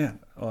all. Yeah.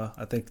 Well,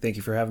 thank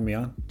you for having me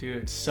on.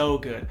 Dude, so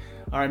good.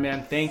 All right,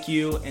 man. Thank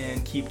you,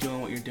 and keep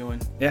doing what you're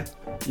doing. Yeah.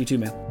 You too,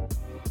 man.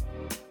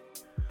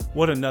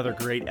 What another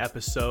great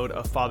episode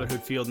of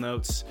Fatherhood Field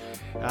Notes.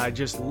 I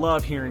just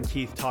love hearing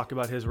Keith talk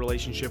about his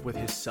relationship with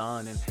his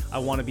son, and I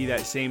want to be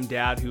that same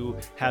dad who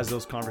has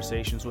those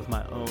conversations with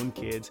my own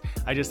kids.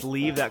 I just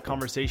leave that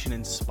conversation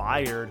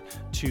inspired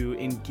to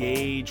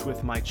engage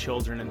with my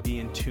children and be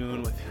in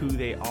tune with who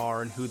they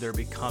are and who they're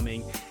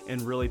becoming,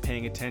 and really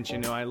paying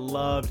attention. I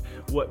loved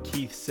what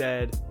Keith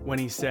said when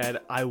he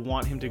said, I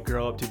want him to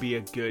grow up to be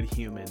a good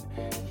human.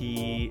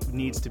 He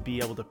needs to be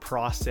able to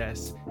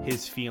process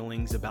his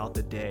feelings about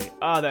the day.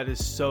 That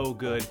is so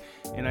good.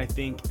 And I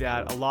think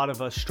that a lot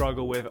of us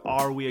struggle with,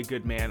 are we a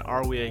good man?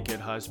 Are we a good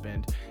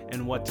husband?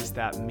 And what does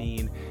that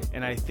mean?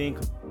 And I think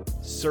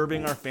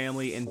serving our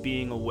family and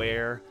being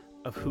aware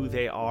of who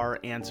they are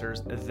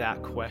answers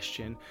that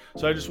question.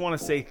 So I just want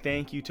to say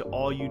thank you to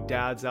all you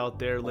dads out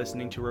there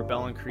listening to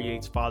Rebel and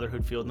Create's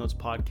Fatherhood Field Notes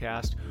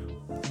podcast.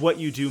 What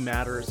you do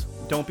matters.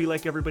 Don't be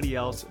like everybody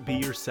else. Be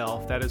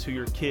yourself. That is who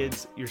your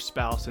kids, your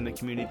spouse, and the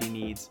community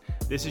needs.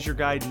 This is your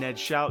guide, Ned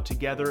Shout.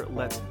 Together,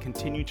 let's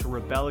continue to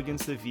rebel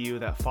against the view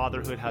that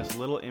fatherhood has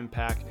little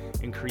impact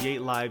and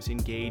create lives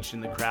engaged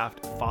in the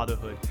craft of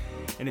fatherhood.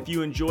 And if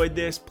you enjoyed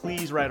this,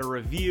 please write a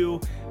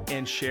review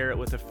and share it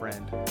with a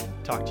friend.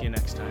 Talk to you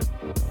next time.